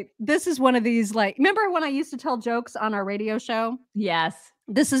 Okay, this is one of these, remember when I used to tell jokes on our radio show? Yes.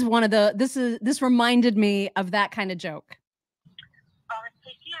 This is one of this reminded me of that kind of joke.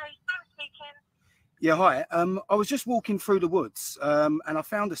 Yeah, hi. I was just walking through the woods and I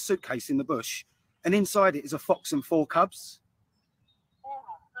found a suitcase in the bush, and inside it is a fox and 4 cubs. Oh,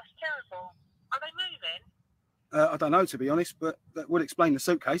 that's terrible. Are they moving? I don't know, to be honest, but that would explain the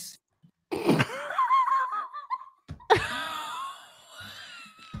suitcase.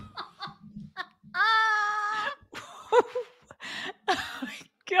 Oh my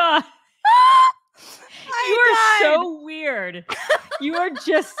God. You are so weird. You are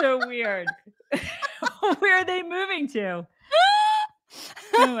just so weird. Where are they moving to?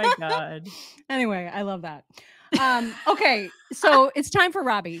 Oh my God. Anyway, I love that. Okay, so it's time for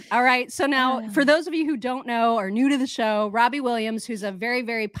Robbie. All right. So now, for those of you who don't know or new to the show, Robbie Williams, who's a very,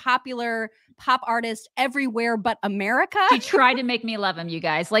 very popular pop artist everywhere but America. He tried to make me love him, you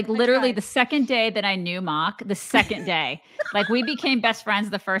guys. Like literally the second day that I knew Mock, the second day, like we became best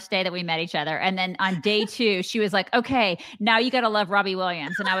friends the first day that we met each other. And then on day 2, she was like, okay, now you got to love Robbie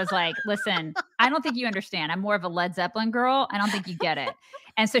Williams. And I was like, listen, I don't think you understand. I'm more of a Led Zeppelin girl. I don't think you get it.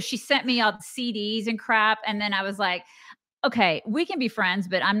 And so she sent me all the CDs and crap. And then I was like, okay, we can be friends,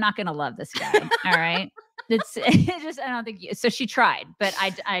 but I'm not going to love this guy. All right. It's just, I don't think so. She tried, but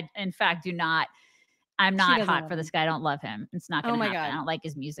I in fact I'm not hot for this guy. I don't love him. It's not going to happen. God. I don't like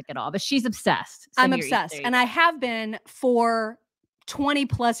his music at all, but she's obsessed. So I'm obsessed. And I have been for 20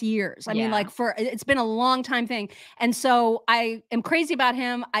 plus years. I mean, it's been a long time thing. And so I am crazy about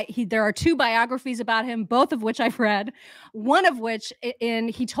him. There are 2 biographies about him, both of which I've read, one of which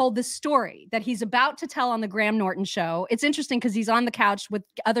he told this story that he's about to tell on the Graham Norton show. It's interesting because he's on the couch with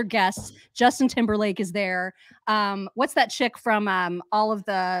other guests. Justin Timberlake is there. What's that chick from all of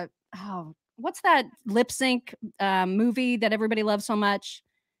the, what's that lip sync movie that everybody loves so much?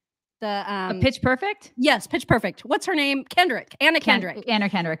 The Pitch Perfect? Yes, Pitch Perfect. What's her name? Anna Kendrick. Anna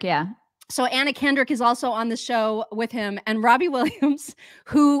Kendrick, yeah. So Anna Kendrick is also on the show with him, and Robbie Williams,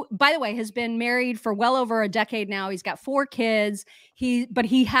 who, by the way, has been married for well over a decade now. He's got 4 kids. But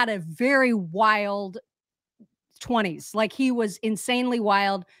he had a very wild 20s. Like he was insanely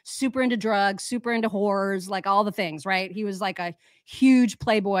wild, super into drugs, super into horrors, like all the things, right? He was like a huge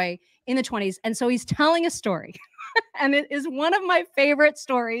playboy in the 20s. And so he's telling a story. And it is one of my favorite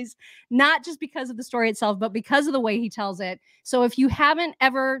stories, not just because of the story itself, but because of the way he tells it. So if you haven't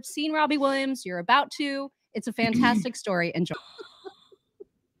ever seen Robbie Williams, you're about to. It's a fantastic story. Enjoy.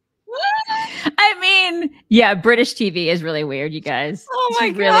 I mean, yeah, British TV is really weird, you guys. Oh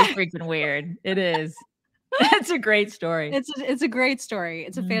my God. Really freaking weird. It is. It's a great story. It's a great story.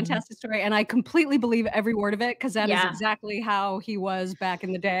 It's a fantastic story. And I completely believe every word of it because that is exactly how he was back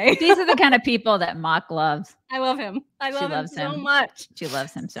in the day. These are the kind of people that Mock loves. I love him. I love him so much. She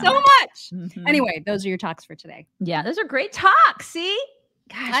loves him so much. Mm-hmm. Anyway, those are your talks for today. Yeah, those are great talks. See?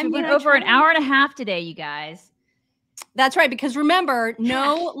 Gosh, we went over an hour and a half today, you guys. That's right, because remember,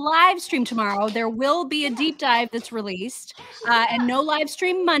 no live stream tomorrow. There will be a deep dive that's released, and no live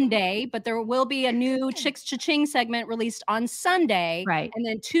stream Monday, but there will be a new Chicks Cha-Ching segment released on Sunday. Right. And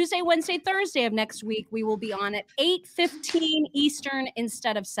then Tuesday, Wednesday, Thursday of next week, we will be on at 8:15 Eastern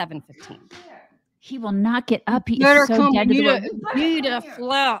instead of 7:15. He will not get up. He better is so come dead to the world. You to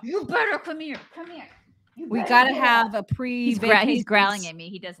flap. You better come here. Come here. We got to have a pre-vacation. He's growling at me.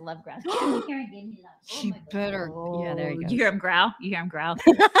 He does love growling. She better. Yeah, there you go. You hear him growl? You hear him growl?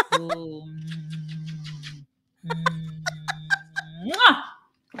 There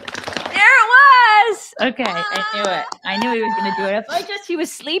it was. Okay, I knew it. I knew he was going to do it. He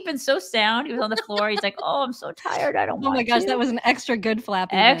was sleeping so sound. He was on the floor. He's like, oh, I'm so tired. I don't want to. Oh my gosh, that was an extra good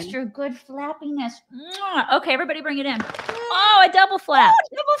flapping. Extra good flappiness. Okay, everybody bring it in. Oh, a double flap.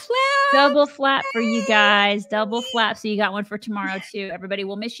 Oh, double flap. Double flap for you guys. Double flap. So you got one for tomorrow too. Everybody,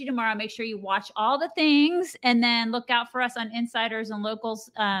 we'll miss you tomorrow. Make sure you watch all the things and then look out for us on Insiders and Locals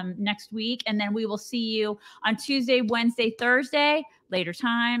next week. And then we will see you on Tuesday, Wednesday, Thursday, later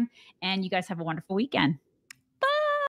time. And you guys have a wonderful weekend.